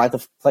 tried to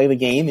play the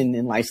game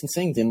in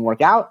licensing, didn't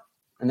work out,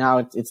 and now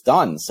it's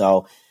done.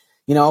 So,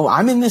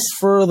 I'm in this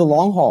for the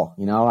long haul.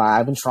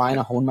 I've been trying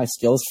to hone my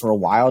skills for a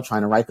while,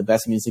 trying to write the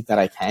best music that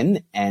I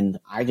can, and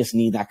I just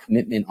need that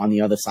commitment on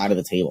the other side of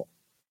the table.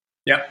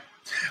 Yep,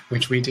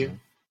 which we do.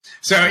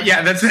 So,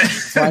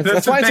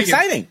 that's why it's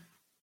exciting.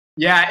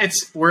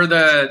 We're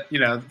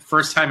the,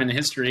 first time in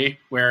history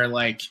where,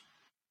 like,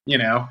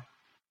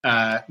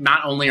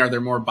 not only are there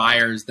more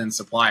buyers than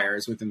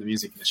suppliers within the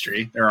music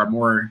industry, there are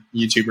more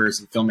YouTubers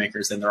and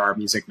filmmakers than there are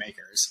music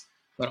makers.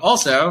 But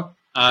also,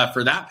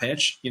 for that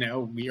pitch,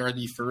 we are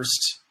the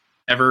first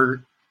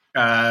ever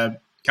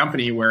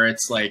company where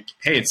it's like,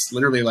 hey, it's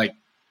literally like,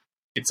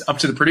 it's up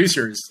to the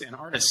producers and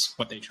artists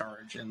what they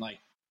charge. And like,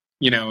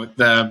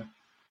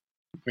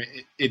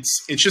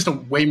 it's just a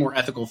way more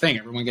ethical thing.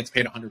 Everyone gets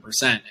paid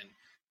 100%. And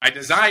I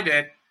designed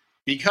it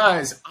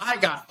because I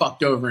got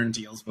fucked over in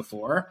deals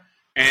before.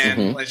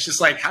 And it's just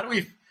like, how do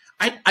we,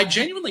 I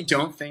genuinely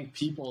don't think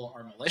people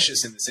are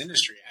malicious in this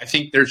industry. I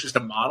think there's just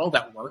a model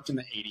that worked in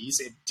the 80s.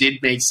 It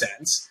did make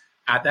sense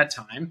at that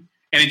time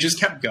and it just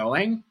kept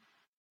going.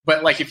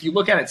 But like, if you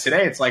look at it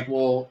today, it's like,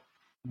 well,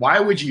 why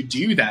would you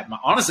do that?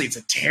 Honestly, it's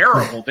a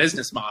terrible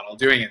business model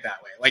doing it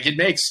that way. Like, it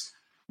makes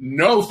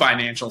no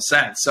financial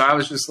sense. So I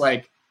was just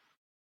like,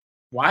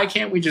 why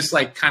can't we just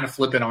like kind of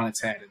flip it on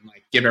its head and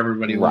like give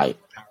everybody a little more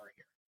power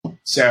here?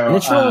 So and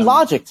it's your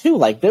logic too.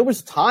 Like, there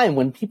was a time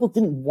when people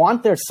didn't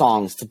want their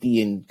songs to be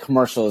in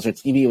commercials or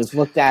TV. It was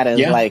looked at as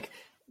like,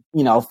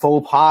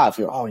 faux pas. If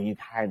you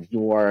had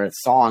your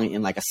song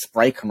in like a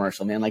Sprite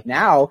commercial, man. Like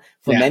now,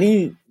 for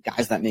many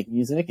guys that make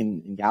music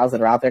and gals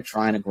that are out there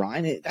trying to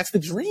grind it, that's the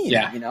dream.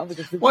 Yeah.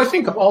 Well, I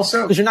think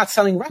also because you're not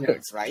selling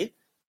records, right?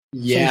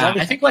 Yeah.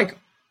 I think like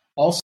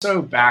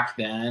also back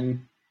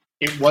then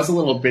it was a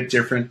little bit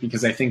different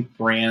because I think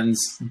brands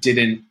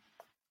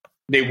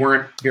they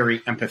weren't very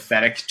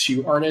empathetic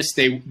to artists.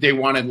 They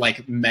wanted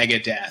like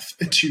Megadeth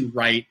to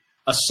write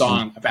a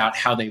song about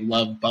how they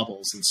love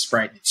bubbles and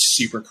Sprite. It's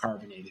super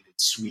carbonated.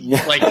 It's sweet.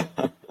 Like,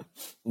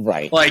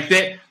 right. Like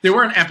they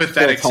weren't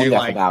empathetic to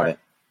like about it.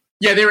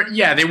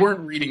 Yeah, they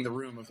weren't reading the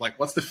room of like,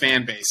 what's the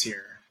fan base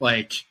here?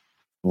 Like,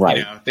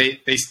 right.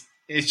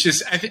 It's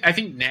just, I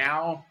think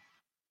now,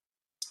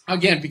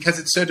 again, because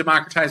it's so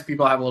democratized,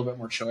 people have a little bit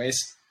more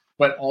choice,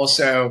 but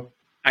also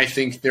I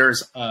think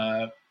there's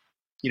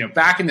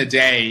back in the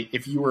day,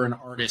 if you were an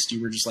artist,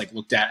 you were just like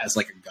looked at as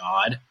like a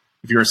god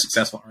if you were a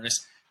successful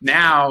artist.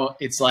 Now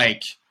it's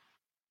like,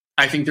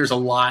 I think there's a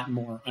lot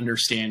more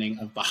understanding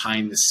of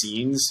behind the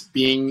scenes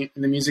being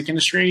in the music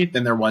industry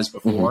than there was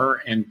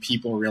before. And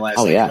people realize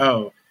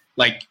they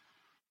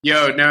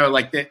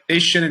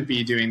shouldn't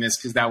be doing this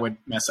because that would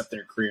mess up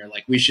their career.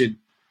 Like,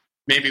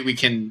 maybe we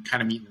can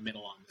kind of meet in the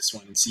middle on this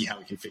one and see how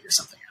we can figure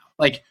something out.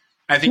 Like,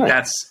 I think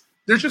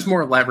there's just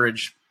more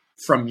leverage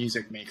from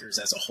music makers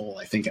as a whole,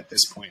 I think, at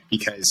this point,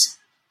 because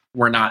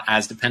we're not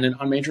as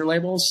dependent on major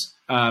labels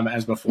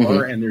as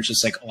before, and there's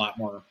just like a lot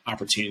more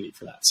opportunity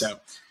for that. So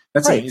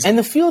that's amazing. And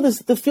the field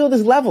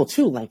is level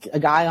too. Like a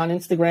guy on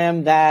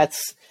Instagram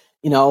that's,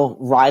 you know,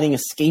 riding a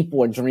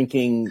skateboard,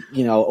 drinking,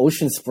 you know,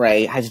 ocean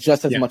spray has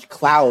just as much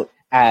clout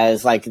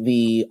as like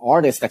the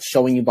artist that's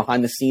showing you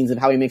behind the scenes of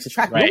how he makes a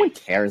track. No one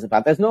cares about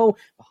that. There's no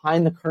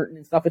behind the curtain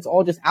and stuff. It's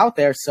all just out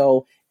there.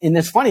 So, and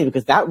it's funny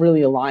because that really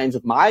aligns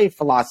with my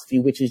philosophy,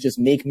 which is just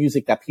make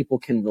music that people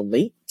can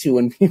relate to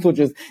and people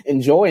just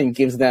enjoy and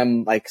gives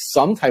them like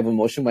some type of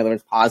emotion, whether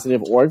it's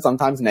positive or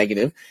sometimes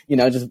negative, you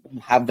know, just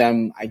have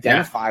them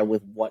identify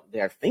with what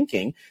they're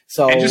thinking.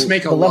 So and just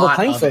make a the level lot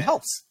playing of field it.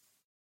 helps.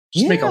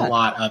 Just make a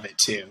lot of it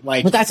too.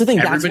 Like, but that's the thing.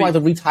 That's why the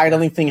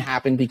retitling thing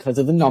happened, because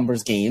of the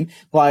numbers game.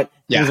 But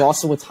there was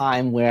also a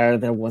time where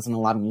there wasn't a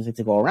lot of music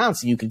to go around,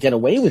 so you could get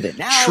away with it.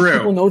 Now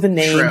people know the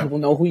name, people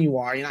know who you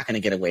are. You're not going to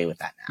get away with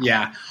that now.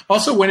 Yeah.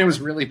 Also, when it was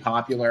really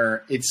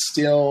popular, it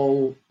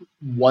still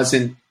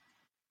wasn't.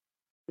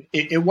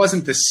 It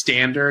wasn't the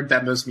standard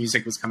that most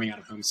music was coming out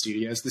of home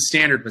studios. The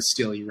standard was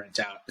still you rent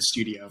out a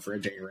studio for a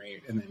day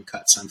rate and then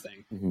cut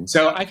something.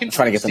 So I can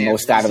try to get the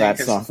most out of that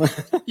stuff.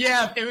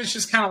 Yeah, it was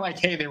just kind of like,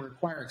 hey, they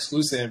require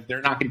exclusive.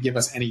 They're not going to give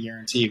us any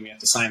guarantee. We have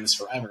to sign this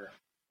forever.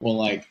 Well,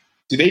 like,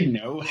 do they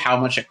know how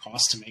much it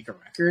costs to make a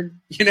record?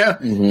 You know,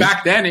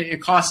 back then it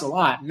cost a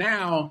lot.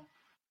 Now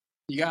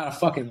you got a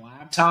fucking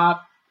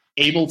laptop,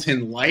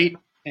 Ableton Lite,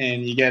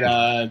 and you get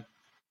a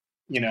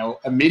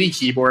MIDI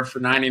keyboard for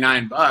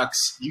 $99,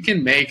 you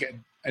can make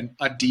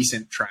a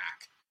decent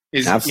track.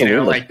 Absolutely. You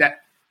know, like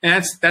that.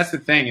 And that's the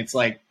thing. It's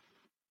like,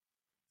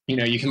 you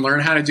know, you can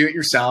learn how to do it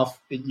yourself.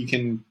 You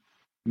can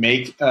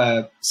make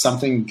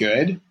something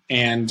good.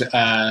 And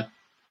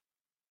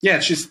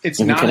it's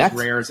not as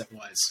rare as it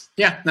was.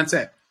 Yeah, that's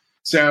it.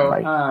 So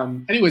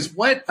anyways,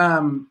 what,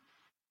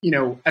 you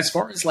know, as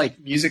far as like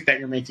music that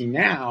you're making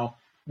now,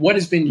 what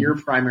has been your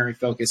primary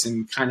focus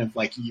and kind of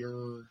like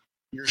your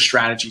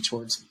strategy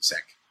towards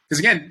music? Because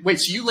again,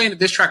 so you landed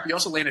this track, but you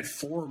also landed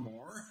 4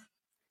 more.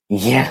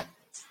 Yeah.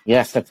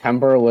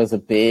 September was a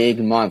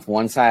big month.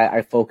 Once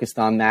I focused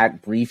on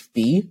that Brief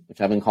B, which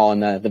I've been calling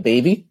the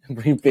baby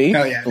Brief B,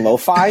 the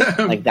lo-fi,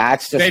 like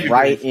that's just baby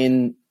right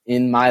brief.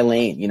 in my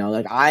lane. You know,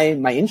 like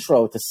my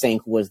intro to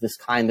Sync was this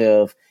kind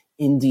of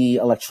indie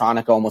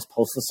electronica, almost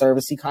postal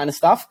servicey kind of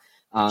stuff.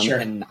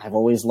 And I've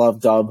always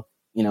loved dub.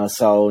 You know,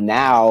 so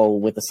now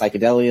with the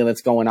psychedelia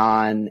that's going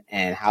on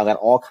and how that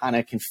all kind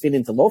of can fit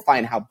into lo-fi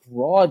and how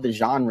broad the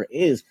genre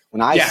is, when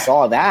I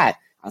saw that,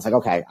 I was like,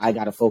 okay, I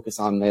got to focus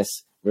on this,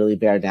 really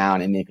bear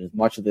down and make as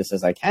much of this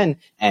as I can.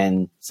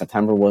 And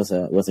September was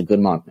a good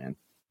month, man.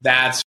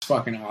 That's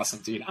fucking awesome,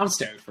 dude. I'm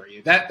stoked for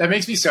you. That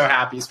makes me so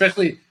happy,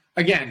 especially,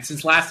 again,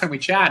 since last time we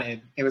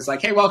chatted, it was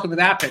like, hey, welcome to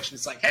That Pitch. And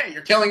it's like, hey,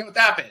 you're killing it with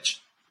That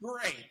Pitch.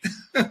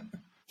 Great.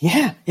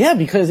 Yeah,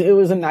 because it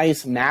was a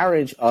nice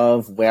marriage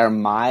of where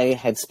my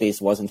headspace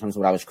was in terms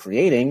of what I was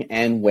creating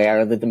and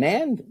where the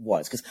demand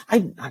was. Because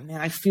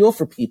I feel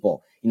for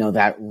people, you know,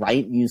 that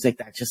write music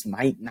that just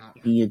might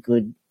not be a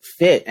good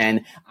fit.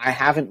 And I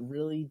haven't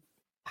really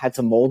had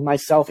to mold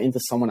myself into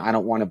someone I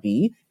don't want to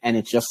be. And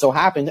it just so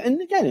happened.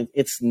 And again,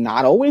 it's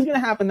not always going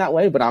to happen that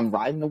way, but I'm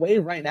riding the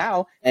wave right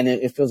now. And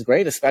it feels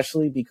great,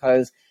 especially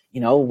because,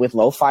 you know, with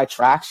lo-fi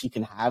tracks, you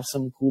can have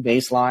some cool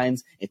bass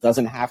lines. It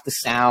doesn't have to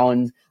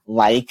sound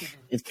like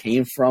it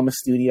came from a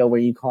studio where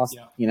you cost,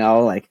 you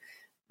know, like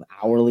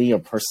hourly or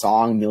per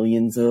song,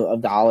 millions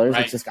of dollars.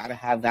 It's just got to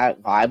have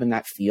that vibe and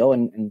that feel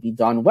and be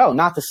done well.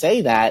 Not to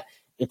say that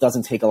it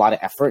doesn't take a lot of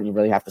effort and you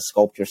really have to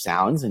sculpt your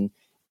sounds. And,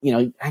 you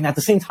know, and at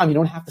the same time, you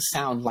don't have to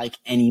sound like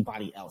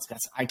anybody else.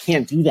 I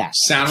can't do that.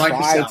 Sound like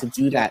yourself. To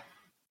do that.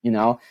 You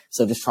know,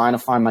 so just trying to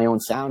find my own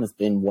sound has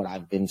been what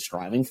I've been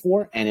striving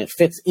for, and it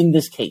fits in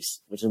this case,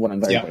 which is what I'm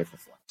very grateful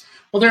for.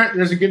 Well,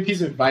 there's a good piece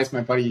of advice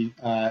my buddy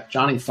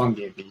Johnny Fung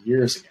gave me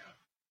years ago,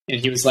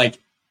 and he was like,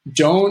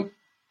 "Don't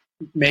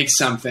make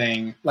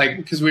something like,"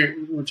 because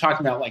we were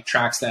talking about like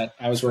tracks that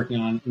I was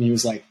working on, and he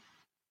was like,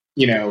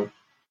 "You know,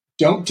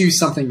 don't do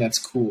something that's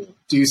cool.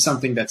 Do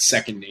something that's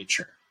second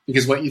nature,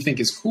 because what you think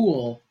is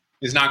cool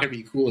is not going to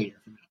be cool a year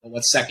from now. But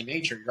what's second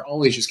nature, you're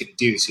always just going to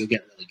do, so you'll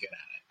get really good at it."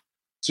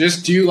 So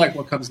just do like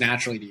what comes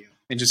naturally to you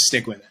and just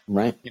stick with it.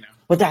 Right. You know.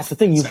 But that's the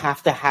thing. You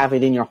have to have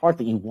it in your heart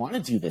that you want to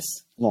do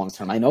this long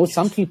term. I know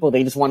some people,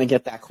 they just want to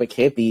get that quick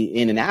hit, be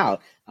in and out.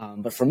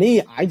 But for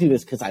me, I do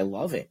this because I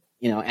love it.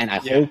 You know, and I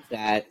hope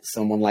that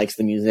someone likes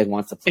the music,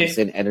 wants to place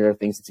it, editor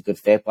thinks it's a good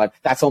fit. But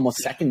that's almost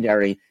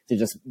secondary to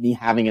just me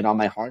having it on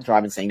my hard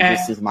drive and saying,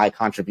 this is my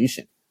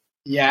contribution.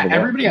 Yeah.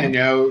 Everybody I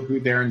know who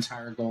their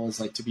entire goal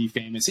is like to be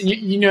famous. And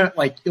you know,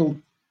 like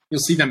you'll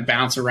see them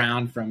bounce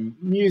around from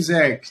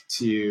music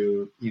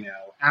to, you know,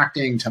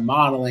 acting to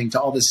modeling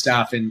to all this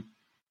stuff. And,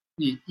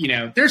 you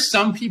know, there's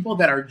some people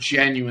that are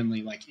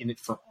genuinely like in it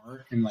for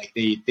art and like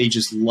they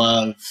just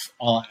love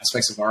all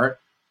aspects of art.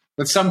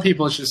 But some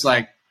people it's just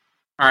like,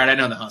 all right, I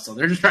know the hustle.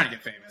 They're just trying to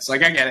get famous.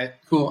 Like, I get it.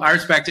 Cool. I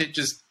respect it.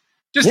 Just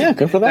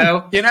good for them.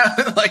 Though, you know,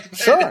 like,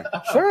 sure.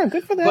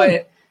 Good for them.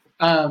 But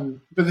But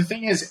the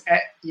thing is,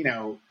 you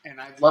know, and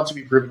I'd love to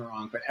be proven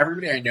wrong, but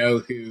everybody I know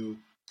who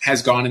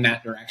has gone in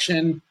that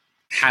direction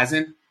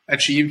hasn't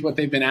achieved what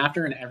they've been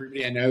after. And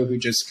everybody I know who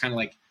just kind of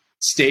like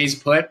stays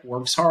put,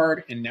 works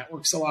hard and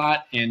networks a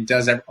lot and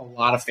does a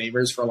lot of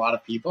favors for a lot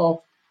of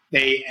people,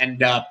 they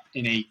end up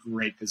in a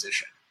great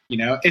position. You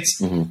know,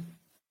 it's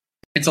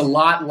a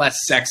lot less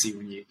sexy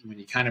when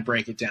you kind of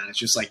break it down. It's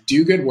just like,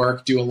 do good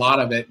work, do a lot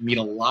of it, meet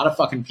a lot of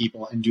fucking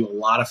people and do a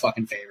lot of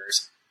fucking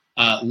favors.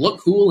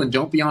 Look cool and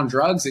don't be on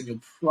drugs and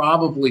you'll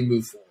probably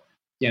move forward.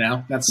 You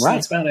know, that's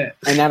about it.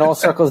 And that all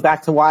circles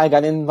back to why I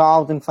got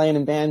involved in playing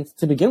in bands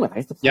to begin with. I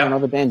used to play on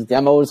other bands'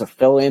 demos or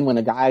fill in when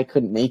a guy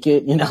couldn't make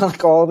it, you know,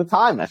 like all the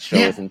time at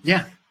shows. You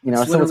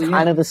know, so it's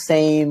kind of the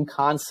same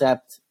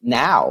concept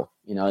now,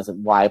 you know, as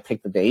why I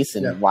picked the bass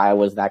and why I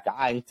was that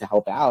guy to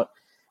help out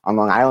on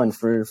Long Island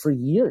for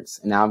years.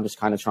 And now I'm just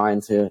kind of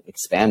trying to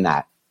expand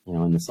that, you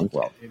know, in the sync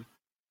world.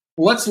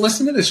 Well, let's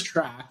listen to this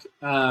track,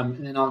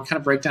 and then I'll kind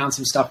of break down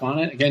some stuff on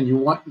it. Again, you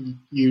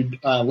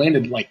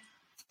landed like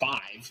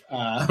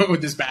 5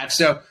 with this batch,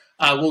 so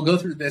we'll go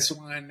through this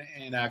one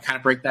and kind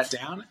of break that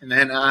down, and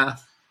then I'll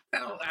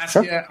ask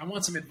you. I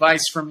want some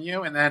advice from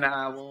you, and then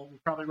we'll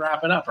probably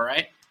wrap it up. All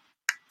right?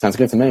 Sounds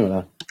good to me.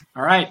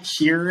 All right,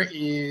 here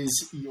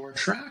is your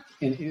track,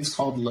 and it is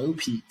called "Low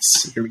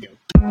Peaks." Here we go.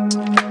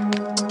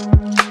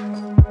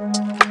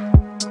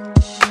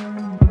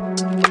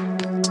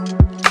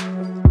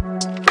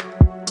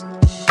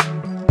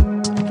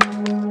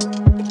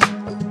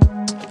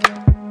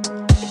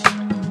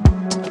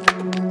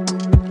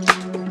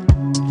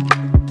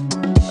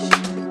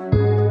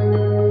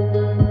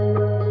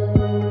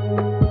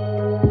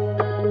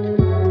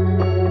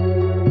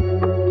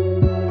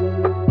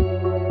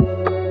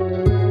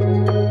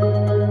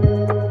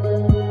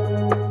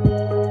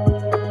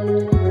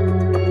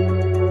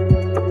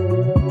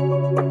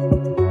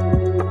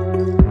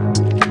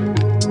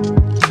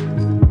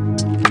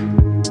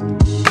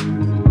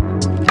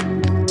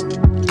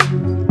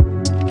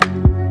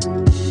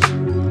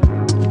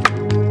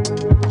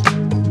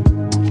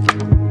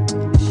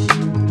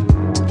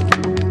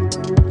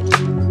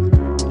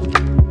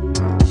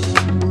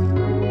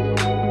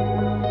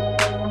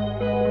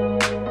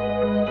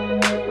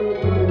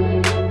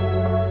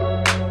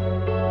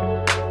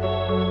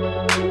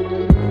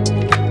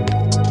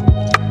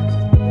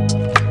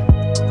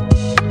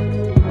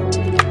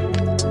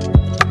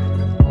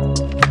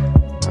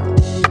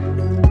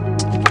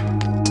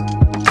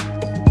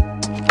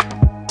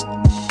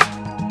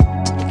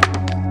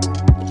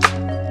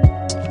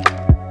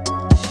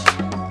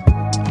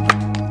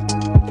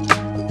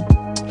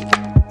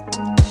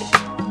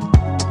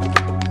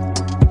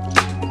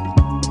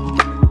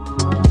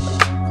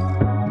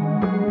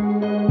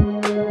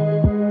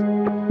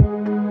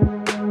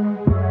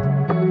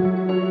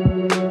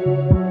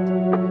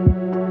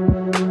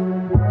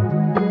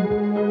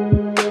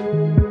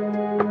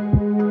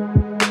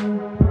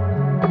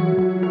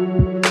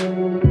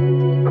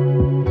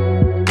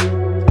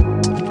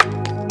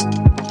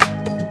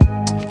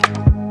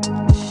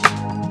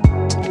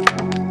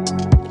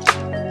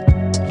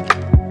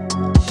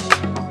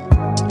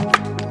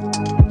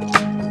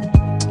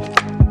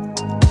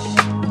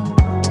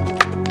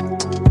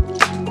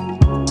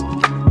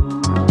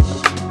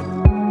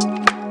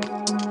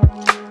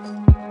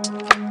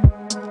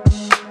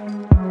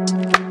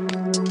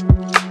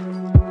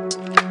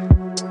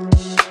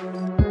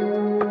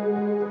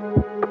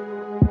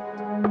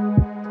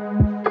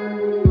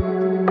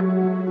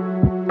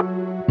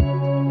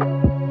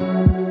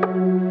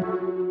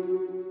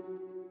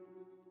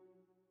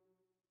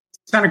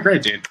 Sounded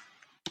great, dude.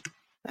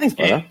 Thanks,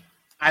 brother.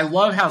 I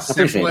love how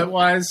simple it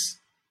was.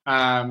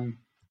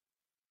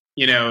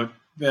 You know,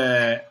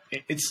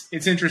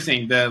 it's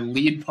interesting. The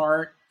lead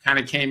part kind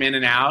of came in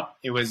and out.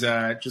 It was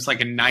just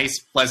like a nice,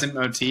 pleasant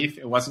motif.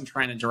 It wasn't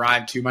trying to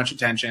derive too much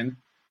attention.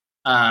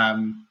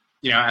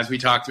 You know, as we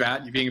talked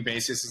about, you being a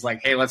bassist is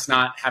like, hey, let's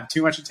not have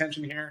too much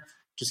attention here.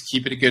 Just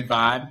keep it a good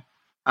vibe.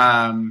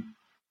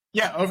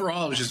 Yeah,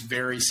 overall, it was just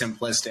very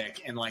simplistic,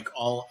 and like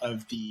all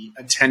of the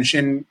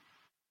attention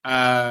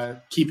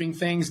keeping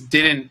things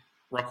didn't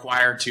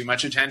require too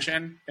much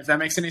attention, if that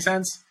makes any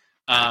sense.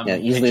 Yeah,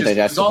 usually it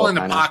was all in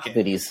the pocket.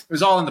 Ditties. It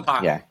was all in the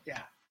pocket.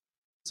 Yeah.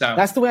 So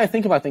that's the way I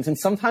think about things, and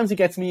sometimes it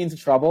gets me into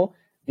trouble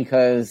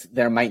because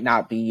there might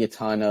not be a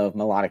ton of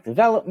melodic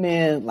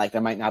development, like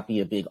there might not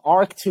be a big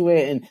arc to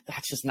it, and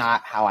that's just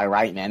not how I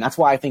write, man. That's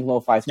why I think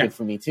lo-fi is good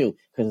for me too,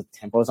 because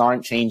tempos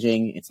aren't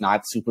changing, it's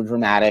not super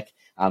dramatic.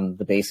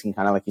 The bass can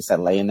kind of, like you said,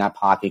 lay in that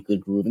pocket,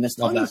 good groove, and there's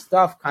tons of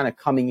stuff kind of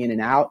coming in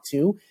and out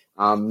too.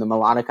 The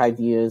melodic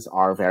ideas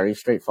are very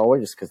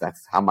straightforward, just because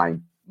that's how my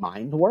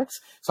mind works.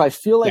 So I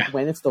feel like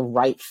when it's the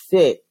right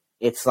fit,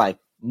 it's like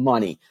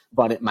money,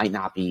 but it might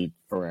not be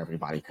for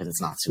everybody because it's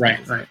not super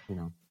easy, right. You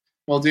know.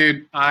 Well,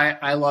 dude,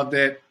 I loved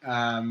it.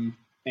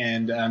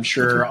 And I'm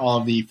sure all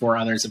of the 4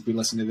 others, if we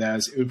listen to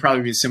those, it would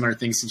probably be a similar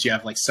thing since you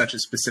have like such a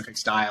specific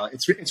style.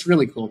 It's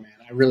really cool, man.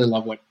 I really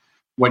love what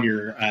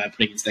you're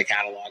putting into the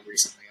catalog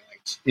recently,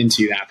 like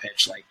into that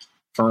pitch, like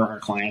for our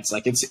clients.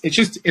 Like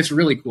it's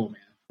really cool,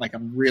 man. Like,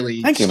 I'm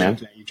really Thank you, man.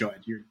 that you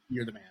joined.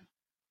 You're the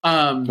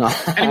man. No,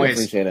 Anyways, I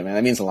appreciate it, man.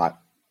 That means a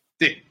lot.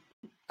 Dude,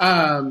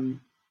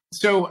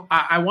 so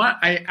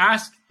I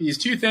ask these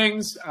two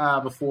things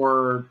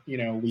before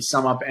we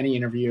sum up any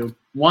interview.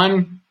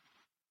 One,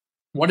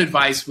 what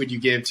advice would you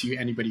give to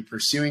anybody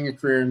pursuing a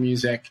career in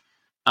music?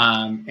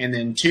 And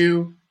then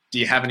two, do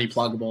you have any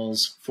pluggables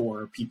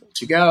for people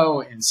to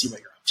go and see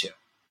what you're up to?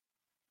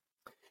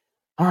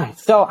 All right.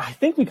 So I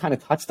think we kind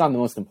of touched on the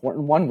most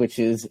important one, which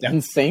is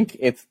in sync.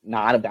 It's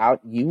not about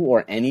you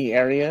or any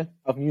area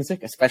of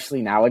music,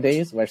 especially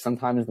nowadays, where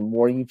sometimes the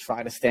more you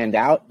try to stand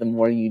out, the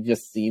more you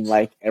just seem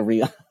like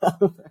every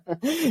other,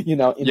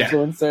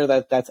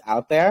 influencer that's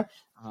out there.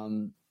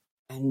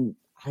 And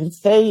I'd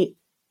say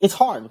it's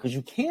hard because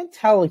you can't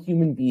tell a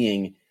human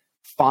being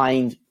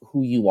find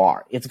who you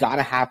are. It's got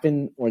to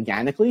happen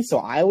organically. So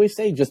I always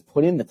say just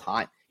put in the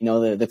time.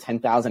 The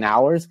 10,000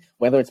 hours,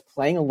 whether it's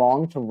playing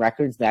along to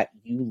records that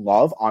you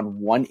love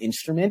on one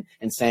instrument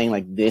and saying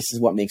like, this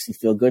is what makes me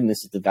feel good and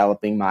this is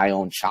developing my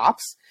own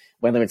chops,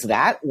 whether it's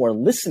that or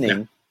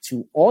listening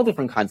to all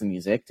different kinds of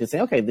music to say,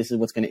 okay, this is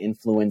what's going to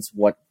influence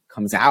what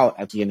comes out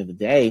at the end of the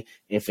day.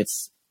 If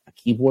it's a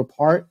keyboard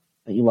part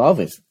that you love,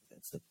 if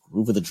it's the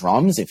groove of the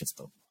drums, if it's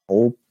the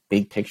whole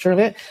big picture of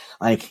it,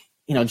 like,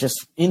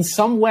 just in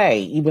some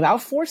way,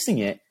 without forcing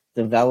it,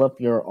 develop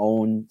your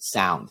own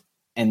sound.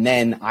 And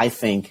then I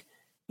think,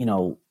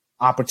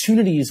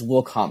 opportunities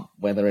will come,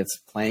 whether it's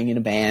playing in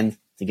a band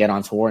to get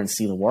on tour and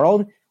see the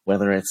world,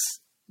 whether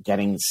it's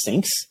getting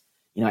syncs,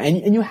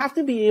 and you have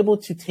to be able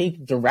to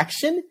take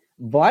direction,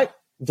 but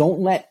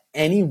don't let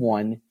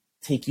anyone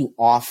take you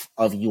off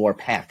of your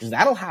path, because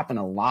that'll happen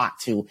a lot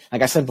too.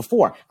 Like I said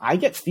before, I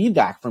get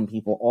feedback from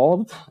people all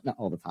the time, not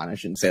all the time. I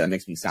shouldn't say that,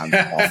 makes me sound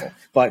awful,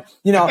 but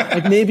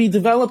like maybe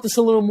develop this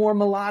a little more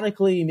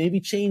melodically, maybe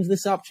change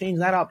this up, change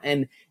that up.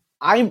 And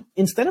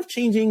instead of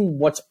changing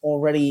what's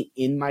already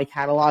in my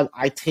catalog,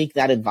 I take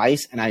that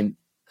advice and I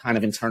kind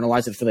of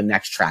internalize it for the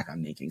next track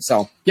I'm making.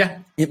 So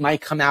it might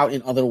come out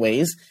in other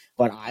ways,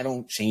 but I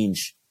don't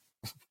change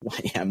who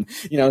I am,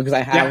 because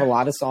I have a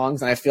lot of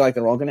songs and I feel like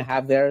they're all going to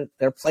have their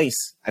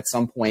place at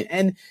some point.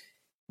 And,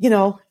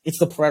 it's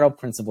the Pareto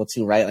principle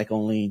too, right? Like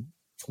only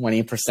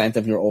 20%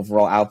 of your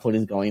overall output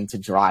is going to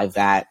drive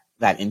that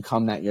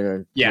income that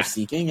you're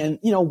seeking. And,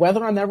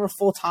 whether I'm ever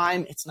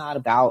full-time, it's not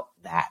about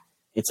that.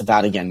 It's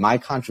about, again, my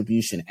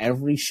contribution.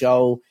 Every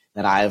show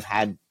that I've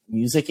had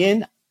music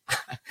in,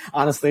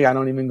 honestly, I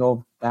don't even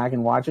go back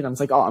and watch it. I'm just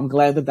like, oh, I'm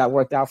glad that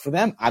worked out for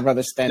them. I'd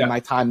rather spend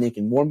my time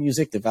making more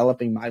music,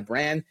 developing my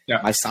brand,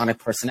 my sonic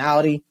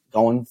personality,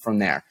 going from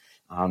there.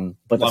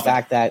 But the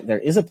fact that there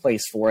is a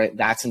place for it,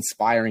 that's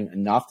inspiring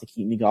enough to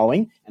keep me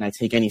going. And I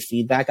take any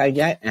feedback I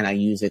get and I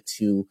use it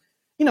to,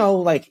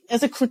 like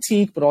as a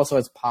critique, but also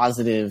as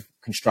positive,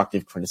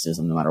 constructive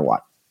criticism, no matter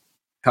what.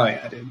 Hell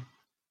yeah, dude.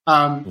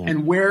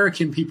 And where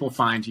can people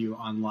find you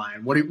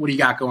online? What do you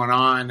got going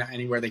on?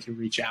 Anywhere they can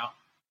reach out?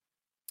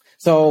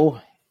 So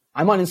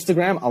I'm on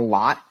Instagram a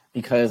lot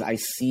because I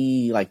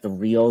see like the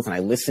reels and I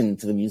listen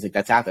to the music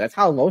that's out there. That's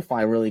how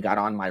lo-fi really got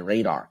on my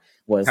radar,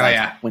 was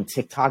when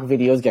TikTok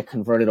videos get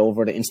converted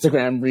over to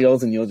Instagram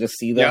reels and you'll just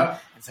see them.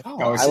 Yep. It's like,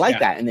 I like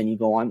that. And then you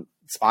go on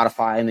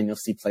Spotify and then you'll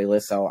see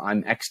playlists. So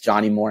I'm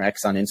Johnny Moore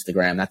X on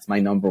Instagram. That's my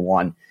number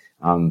one.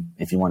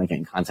 If you want to get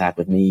in contact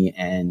with me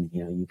and,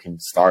 you can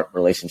start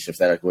relationships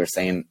that like we were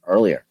saying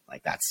earlier,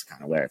 like that's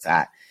kind of where it's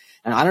at.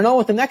 And I don't know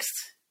what the next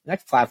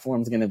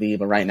platform is going to be,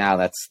 but right now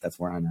that's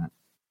where I'm at.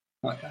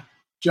 Oh yeah.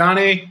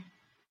 Johnny,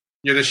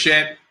 you're the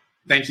shit.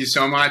 Thank you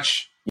so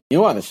much.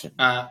 You are the shit.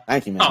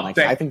 Thank you, man.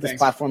 I think this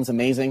platform's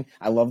amazing.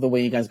 I love the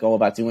way you guys go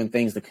about doing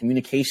things. The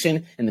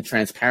communication and the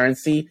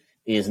transparency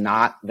is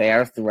not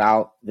there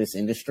throughout this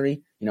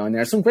industry, and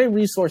there's some great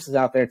resources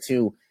out there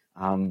too.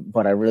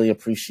 But I really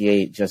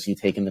appreciate just you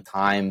taking the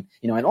time,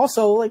 and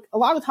also like a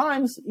lot of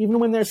times, even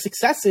when there's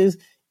successes,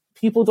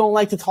 people don't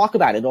like to talk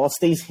about it. It all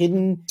stays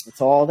hidden. It's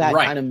all that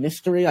kind of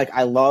mystery. Like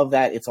I love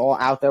that it's all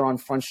out there on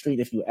Front Street.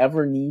 If you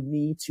ever need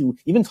me to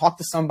even talk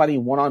to somebody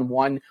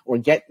one-on-one or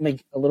get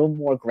like a little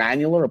more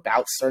granular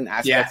about certain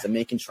aspects of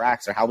making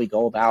tracks or how we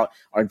go about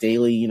our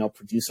daily,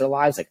 producer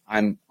lives, like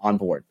I'm on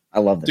board. I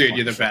love this. Dude,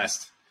 you're the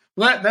best.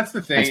 Well, that's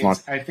the thing.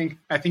 Thanks,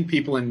 I think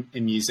people in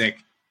music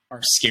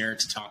are scared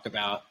to talk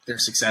about their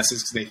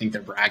successes because they think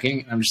they're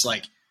bragging. I'm just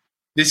like,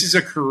 this is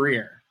a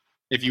career.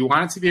 If you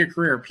want it to be a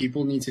career,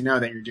 people need to know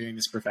that you're doing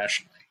this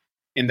professionally.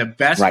 And the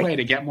best way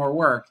to get more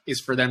work is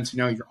for them to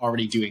know you're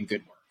already doing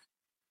good work.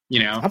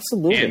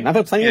 Absolutely. And I've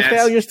had plenty of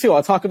failures too.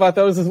 I'll talk about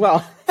those as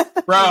well.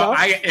 Bro,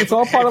 it's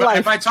all part of life.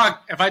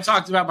 If I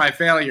talked about my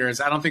failures,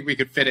 I don't think we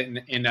could fit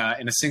it in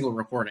a single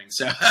recording.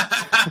 So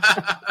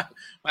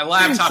my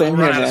laptop will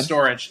run out of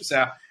storage.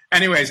 So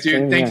anyways,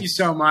 dude, thank you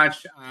so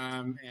much.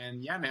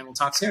 And yeah, man, we'll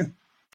talk soon.